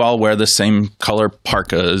they do all wear the same color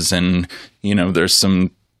parkas, and there's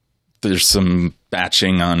some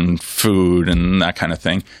batching on food and that kind of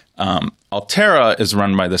thing. Alterra is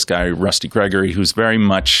run by this guy Rusty Gregory, who's very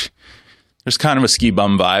much, there's kind of a ski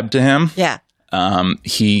bum vibe to him. Yeah.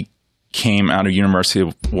 He came out of University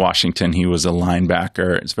of Washington. He was a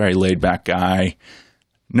linebacker. He's a very laid back guy.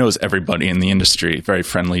 Knows everybody in the industry. Very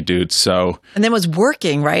friendly dude. And then was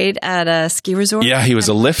working, right, at a ski resort? Yeah, he was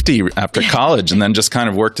a lifty after college and then just kind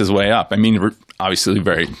of worked his way up. I mean, obviously a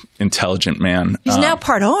very intelligent man. He's now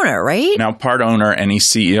part owner, right? Now part owner, and he's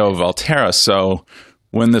CEO of Alterra. So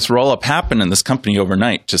when this roll-up happened and this company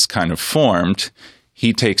overnight just kind of formed,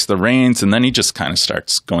 he takes the reins and then he just kind of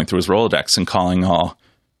starts going through his Rolodex and calling all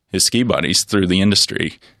his ski buddies through the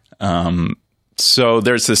industry. So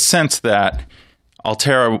there's this sense that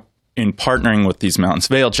Alterra, in partnering with these mountains,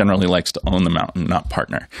 Vail generally likes to own the mountain, not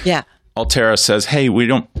partner. Yeah. Alterra says, hey, we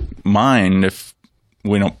don't mind if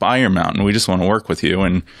we don't buy your mountain. We just want to work with you,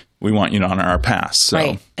 and we want you to honor our pass. So,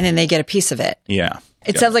 right. And then they get a piece of it. Yeah.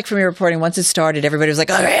 It sounds like from your reporting, once it started, everybody was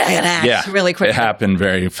like, all right, I got to act really quick. It happened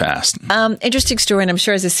very fast. Interesting story, and I'm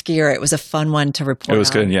sure as a skier, it was a fun one to report on. It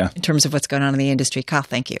was good, yeah. In terms of what's going on in the industry. Kyle,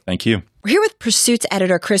 thank you. Thank you. We're here with Pursuits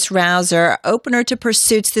editor Chris Rouser. Opener to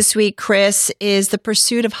Pursuits this week, Chris, is the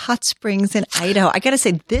pursuit of hot springs in Idaho. I got to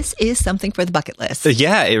say, this is something for the bucket list.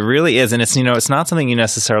 Yeah, it really is. And it's, it's not something you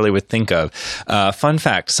necessarily would think of. Fun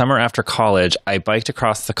fact, summer after college, I biked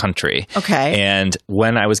across the country. Okay. And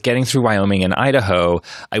when I was getting through Wyoming and Idaho,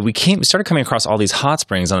 we started coming across all these hot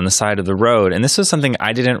springs on the side of the road. And this was something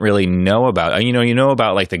I didn't really know about. You know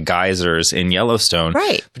about like the geysers in Yellowstone.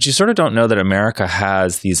 Right. But you sort of don't know that America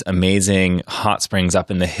has these amazing hot springs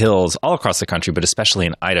up in the hills all across the country, but especially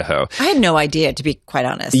in Idaho. I had no idea, to be quite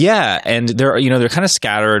honest. Yeah, and they're kind of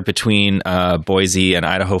scattered between Boise and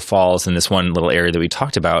Idaho Falls in this one little area that we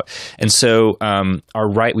talked about. And so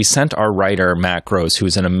we sent our writer Matt Gross,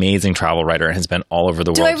 who's an amazing travel writer and has been all over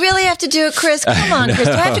the world. Do I really have to do it, Chris? Come on, Chris.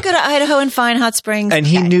 Do I have to go to Idaho and find hot springs? And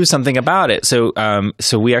he knew something about it. So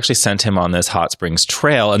we actually sent him on this hot springs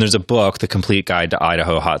trail. And there's a book, The Complete Guide to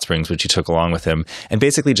Idaho Hot Springs, which he took along with him, and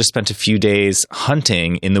basically just spent a few days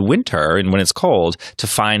hunting in the winter and when it's cold to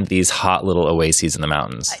find these hot little oases in the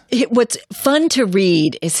mountains. What's fun to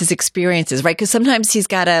read is his experiences, right? Because sometimes he's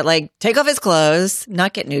got to take off his clothes,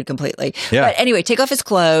 not get nude completely. Yeah. But anyway, take off his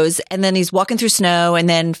clothes, and then he's walking through snow and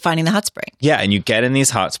then finding the hot spring. Yeah, and you get in these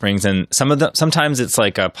hot springs, and sometimes it's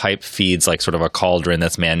like a pipe feeds like sort of a cauldron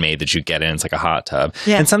that's man-made that you get in. It's like a hot tub.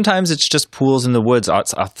 Yeah. And sometimes it's just pools in the woods off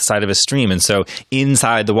the side of a stream. And so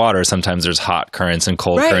inside the water, sometimes there's hot currents and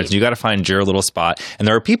cold currents. And you got to find your little spot. And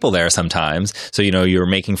there are people there sometimes. So, you're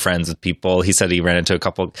making friends with people. He said he ran into a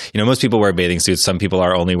couple, most people wear bathing suits. Some people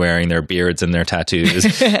are only wearing their beards and their tattoos.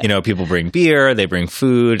 People bring beer, they bring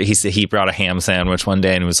food. He brought a ham sandwich one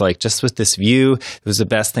day and was like, just with this view, it was the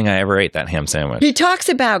best thing I ever ate, that ham sandwich. He talks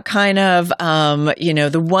about kind of,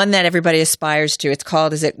 the one that everybody aspires to. It's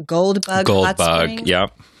called, is it Gold Bug? Gold Bug,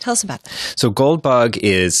 yep. Tell us about that. So Gold Bug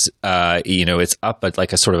is, it's up at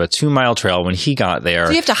like a sort of a 2-mile trail. When he got there,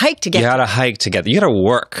 so you have to hike to get. You got to hike to get. You got to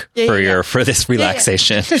work for this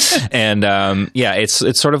relaxation, and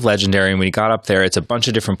it's sort of legendary. And when he got up there, it's a bunch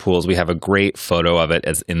of different pools. We have a great photo of it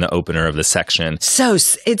as in the opener of the section. So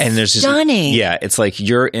it's stunning. It's like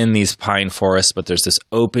you're in these pine forests, but there's this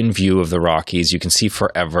open view of the Rockies. You can see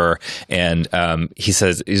forever, and he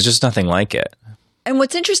says there's just nothing like it. And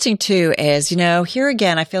what's interesting, too, is, here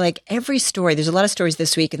again, I feel like every story, there's a lot of stories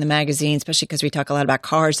this week in the magazine, especially because we talk a lot about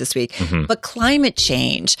cars this week, but climate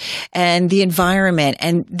change and the environment.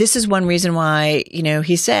 And this is one reason why,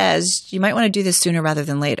 he says you might want to do this sooner rather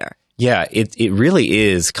than later. Yeah, it really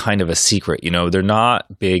is kind of a secret. They're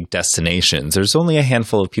not big destinations. There's only a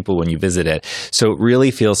handful of people when you visit it. So it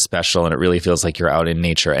really feels special and it really feels like you're out in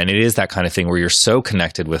nature. And it is that kind of thing where you're so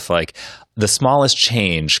connected with like the smallest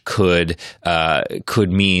change could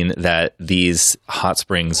mean that these hot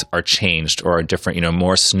springs are changed or are different.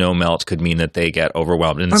 More snow melt could mean that they get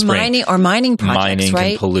overwhelmed in the spring. Mining projects, mining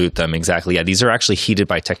right? can pollute them, exactly. Yeah, these are actually heated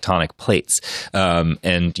by tectonic plates,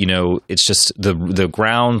 and it's just the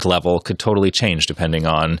ground level could totally change depending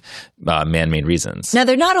on man-made reasons. Now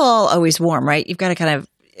they're not all always warm, right? You've got to kind of.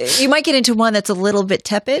 You might get into one that's a little bit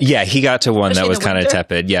tepid. Yeah, he got to one Especially that was kind of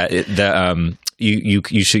tepid. Yeah, you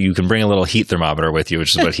can bring a little heat thermometer with you,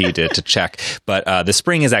 which is what he did to check. But the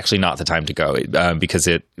spring is actually not the time to go because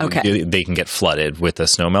they can get flooded with the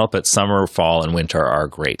snow melt. But summer, fall, and winter are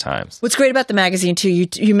great times. What's great about the magazine too,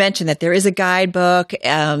 you mentioned that there is a guidebook.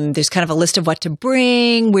 There's kind of a list of what to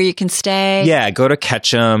bring, where you can stay. Yeah, go to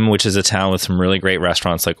Ketchum, which is a town with some really great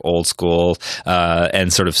restaurants like Old School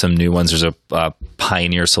and sort of some new ones. There's a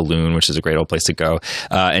Pioneer Saloon, which is a great old place to go.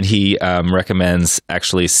 And he recommends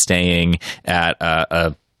actually staying at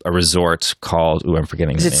a resort called, I'm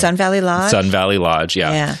forgetting the name. Sun Valley Lodge? Sun Valley Lodge,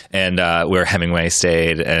 yeah. And where Hemingway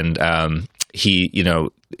stayed. And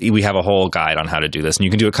we have a whole guide on how to do this. And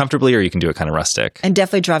you can do it comfortably or you can do it kind of rustic. And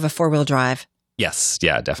definitely drive a 4-wheel drive. Yes,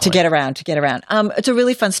 yeah, definitely. To get around. It's a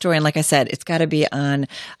really fun story. And like I said, it's got to be on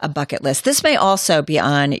a bucket list. This may also be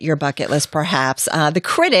on your bucket list, perhaps. The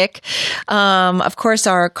critic, of course,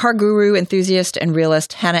 our car guru, enthusiast, and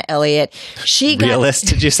realist, Hannah Elliott. Realist,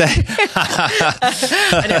 did you say?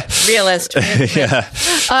 I know, realist. Yeah.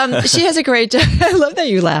 She has a great, I love that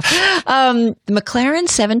you laugh. The McLaren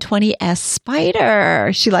 720S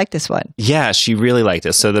Spider. She liked this one. Yeah, she really liked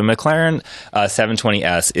this. So the McLaren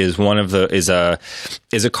 720S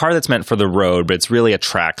is a car that's meant for the road, but it's really a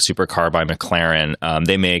track supercar by McLaren.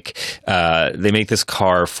 They make this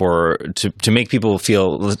car to make people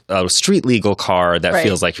feel a street legal car that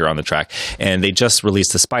feels like you're on the track. And they just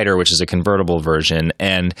released the Spider, which is a convertible version.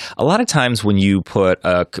 And a lot of times when you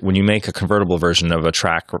make a convertible version of a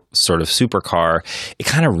track sort of supercar, it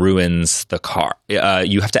kind of ruins the car.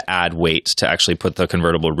 You have to add weight to actually put the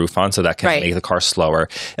convertible roof on, so that can make the car slower.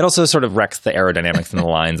 It also sort of wrecks the aerodynamics and the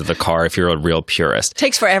lines of the car if you're a real purist.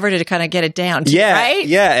 Takes forever to kind of get it down, too, right?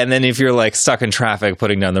 Yeah, and then if you're like stuck in traffic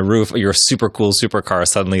putting down the roof, your super cool supercar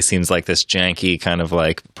suddenly seems like this janky kind of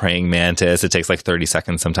like praying mantis. It takes like 30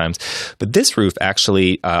 seconds sometimes. But this roof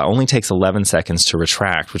actually only takes 11 seconds to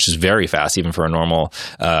retract, which is very fast even for a normal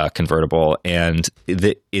convertible. And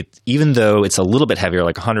even though it's a little bit heavier,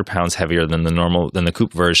 like 100 pounds heavier than the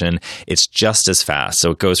coupe version, it's just as fast.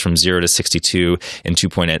 So it goes from 0 to 62 in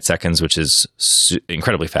 2.8 seconds, which is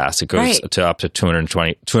incredibly fast. It goes to up to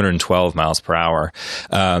 212 miles per hour.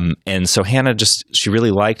 And so Hannah she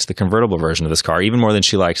really liked the convertible version of this car, even more than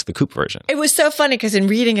she liked the coupe version. It was so funny because in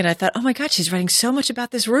reading it, I thought, oh my God, she's writing so much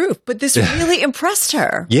about this roof, but this really impressed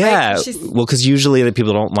her. Yeah. Right? Well, because usually the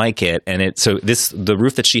people don't like it. And the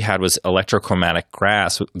roof that she had was electrochromatic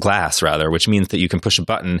glass, which means that you can push a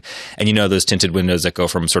button and those tinted windows that go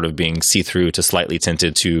from sort of being see-through to slightly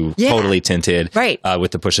tinted to totally tinted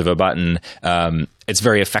with the push of a button. It's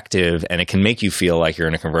very effective, and it can make you feel like you're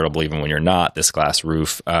in a convertible even when you're not, this glass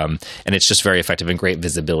roof. And it's just very effective and great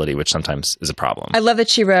visibility, which sometimes is a problem. I love that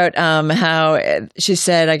she wrote how she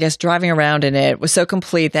said, I guess, driving around in it was so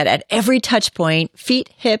complete that at every touch point, feet,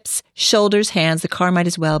 hips, shoulders, hands, the car might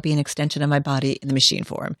as well be an extension of my body in the machine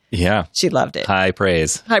form. Yeah. She loved it. High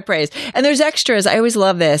praise. High praise. And there's extras. I always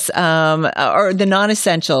love this. Or the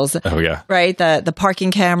non-essentials. Oh, yeah. Right? The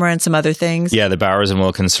parking camera and some other things. Yeah, the Bowers &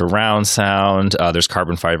 Wilkins surround sound. There's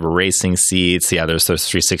carbon fiber racing seats. Yeah, there's those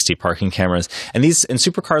 360 parking cameras. And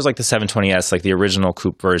supercars like the 720S, like the original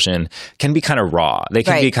coupe version, can be kind of raw. They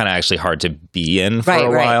can be kind of actually hard to be in for a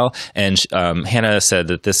while. And Hannah said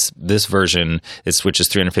that this version, which is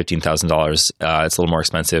 $315,000, it's a little more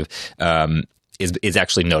expensive, is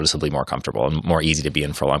actually noticeably more comfortable and more easy to be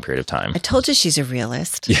in for a long period of time. I told you she's a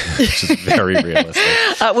realist. Yeah, she's very realistic.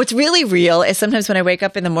 What's really real is sometimes when I wake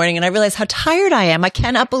up in the morning and I realize how tired I am. I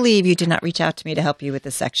cannot believe you did not reach out to me to help you with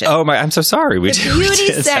this section. Oh, I'm so sorry. The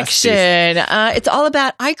beauty section. It's all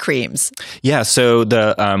about eye creams. Yeah, so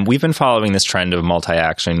we've been following this trend of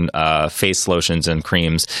multi-action face lotions and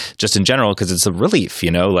creams just in general because it's a relief,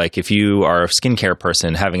 like if you are a skincare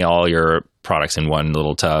person, having all your products in one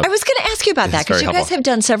little tub. I was going to ask you about that because you guys have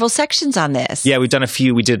done several sections on this. Yeah, we've done a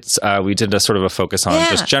few. We did a sort of a focus on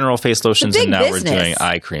just general face lotions, and now we're doing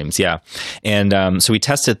eye creams. Yeah, and so we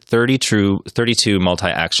tested 32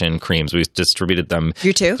 multi-action creams. We distributed them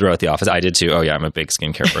throughout the office. I did too. Oh yeah, I'm a big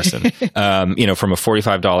skincare person. From a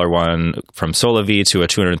 $45 one from Solavie to a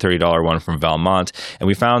 $230 one from Valmont, and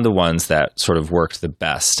we found the ones that sort of worked the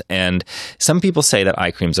best. And some people say that eye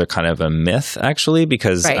creams are kind of a myth, actually,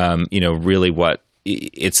 because really what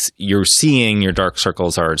you're seeing your dark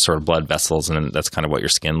circles are sort of blood vessels, and that's kind of what your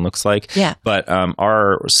skin looks like. Yeah. But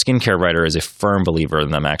our skincare writer is a firm believer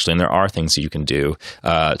in them, actually, and there are things that you can do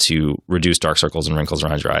to reduce dark circles and wrinkles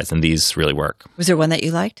around your eyes, and these really work. Was there one that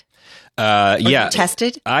you liked? Yeah. You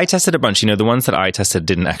tested? I tested a bunch. The ones that I tested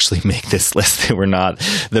didn't actually make this list. They were not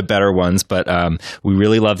the better ones, but we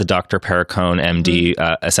really love the Dr. Perricone MD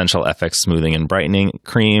Essential FX Smoothing and Brightening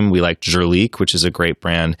Cream. We like Jurlique, which is a great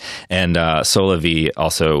brand, and Solavi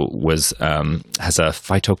also has a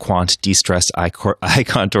Phytoquant De-Stressed Eye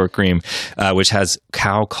Contour Cream, which has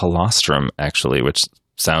cow colostrum, actually, which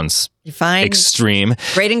sounds extreme.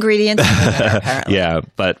 Great ingredients. Apparently. Yeah,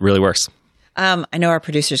 but really works. I know our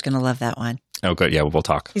producer's going to love that one. Oh, good. Yeah, we'll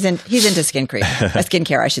talk. He's into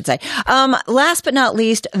skincare, I should say. Last but not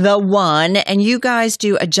least, the one, and you guys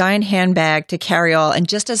do a giant handbag to carry all. And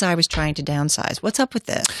just as I was trying to downsize, what's up with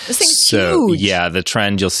this? This thing's huge. Yeah, the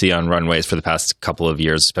trend you'll see on runways for the past couple of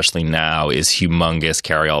years, especially now, is humongous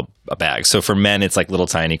carry-all bags. So for men, it's like little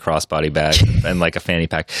tiny crossbody bag and like a fanny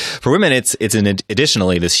pack. For women, it's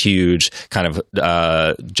additionally this huge kind of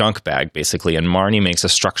junk bag, basically. And Marni makes a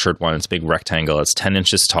structured one. It's a big rectangle. It's 10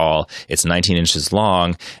 inches tall. It's 19 inches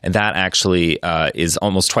long. And that actually is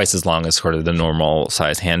almost twice as long as sort of the normal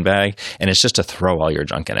size handbag. And it's just to throw all your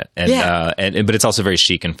junk in it. And but it's also very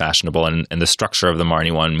chic and fashionable. And the structure of the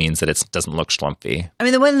Marni one means that it doesn't look schlumpy. I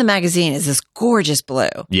mean, the one in the magazine is this gorgeous blue.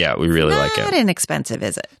 Yeah, we really like it. Not inexpensive,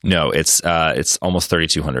 is it? No, it's almost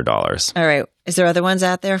 $3,200. All right. Is there other ones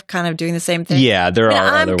out there kind of doing the same thing? Yeah, there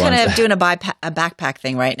are other ones. I'm kind of doing a backpack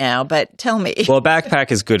thing right now, but tell me. Well, a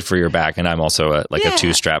backpack is good for your back, and I'm also a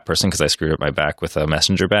two-strap person because I screwed up my back with a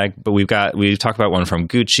messenger bag. But we talked about one from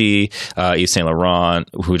Gucci, Yves Saint Laurent,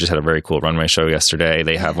 who just had a very cool runway show yesterday.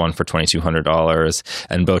 They have one for $2,200,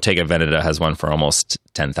 and Bottega Veneta has one for almost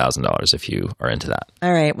 $10,000 if you are into that.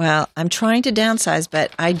 All right. Well, I'm trying to downsize,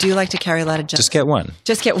 but I do like to carry a lot of junk. Just get one.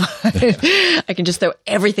 I can just throw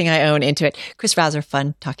everything I own into it. Chris Rauser,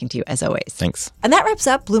 fun talking to you as always. Thanks. And that wraps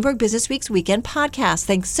up Bloomberg Businessweek's Weekend Podcast.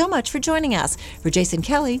 Thanks so much for joining us. For Jason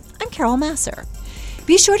Kelly, I'm Carol Massar.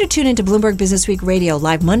 Be sure to tune into Bloomberg Businessweek Radio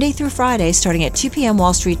live Monday through Friday starting at 2 p.m.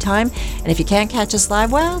 Wall Street time. And if you can't catch us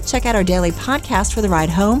live, well, check out our daily podcast for the ride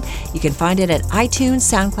home. You can find it at iTunes,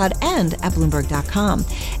 SoundCloud, and at Bloomberg.com.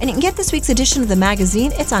 And you can get this week's edition of the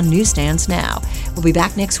magazine. It's on newsstands now. We'll be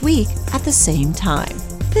back next week at the same time.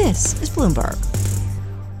 This is Bloomberg.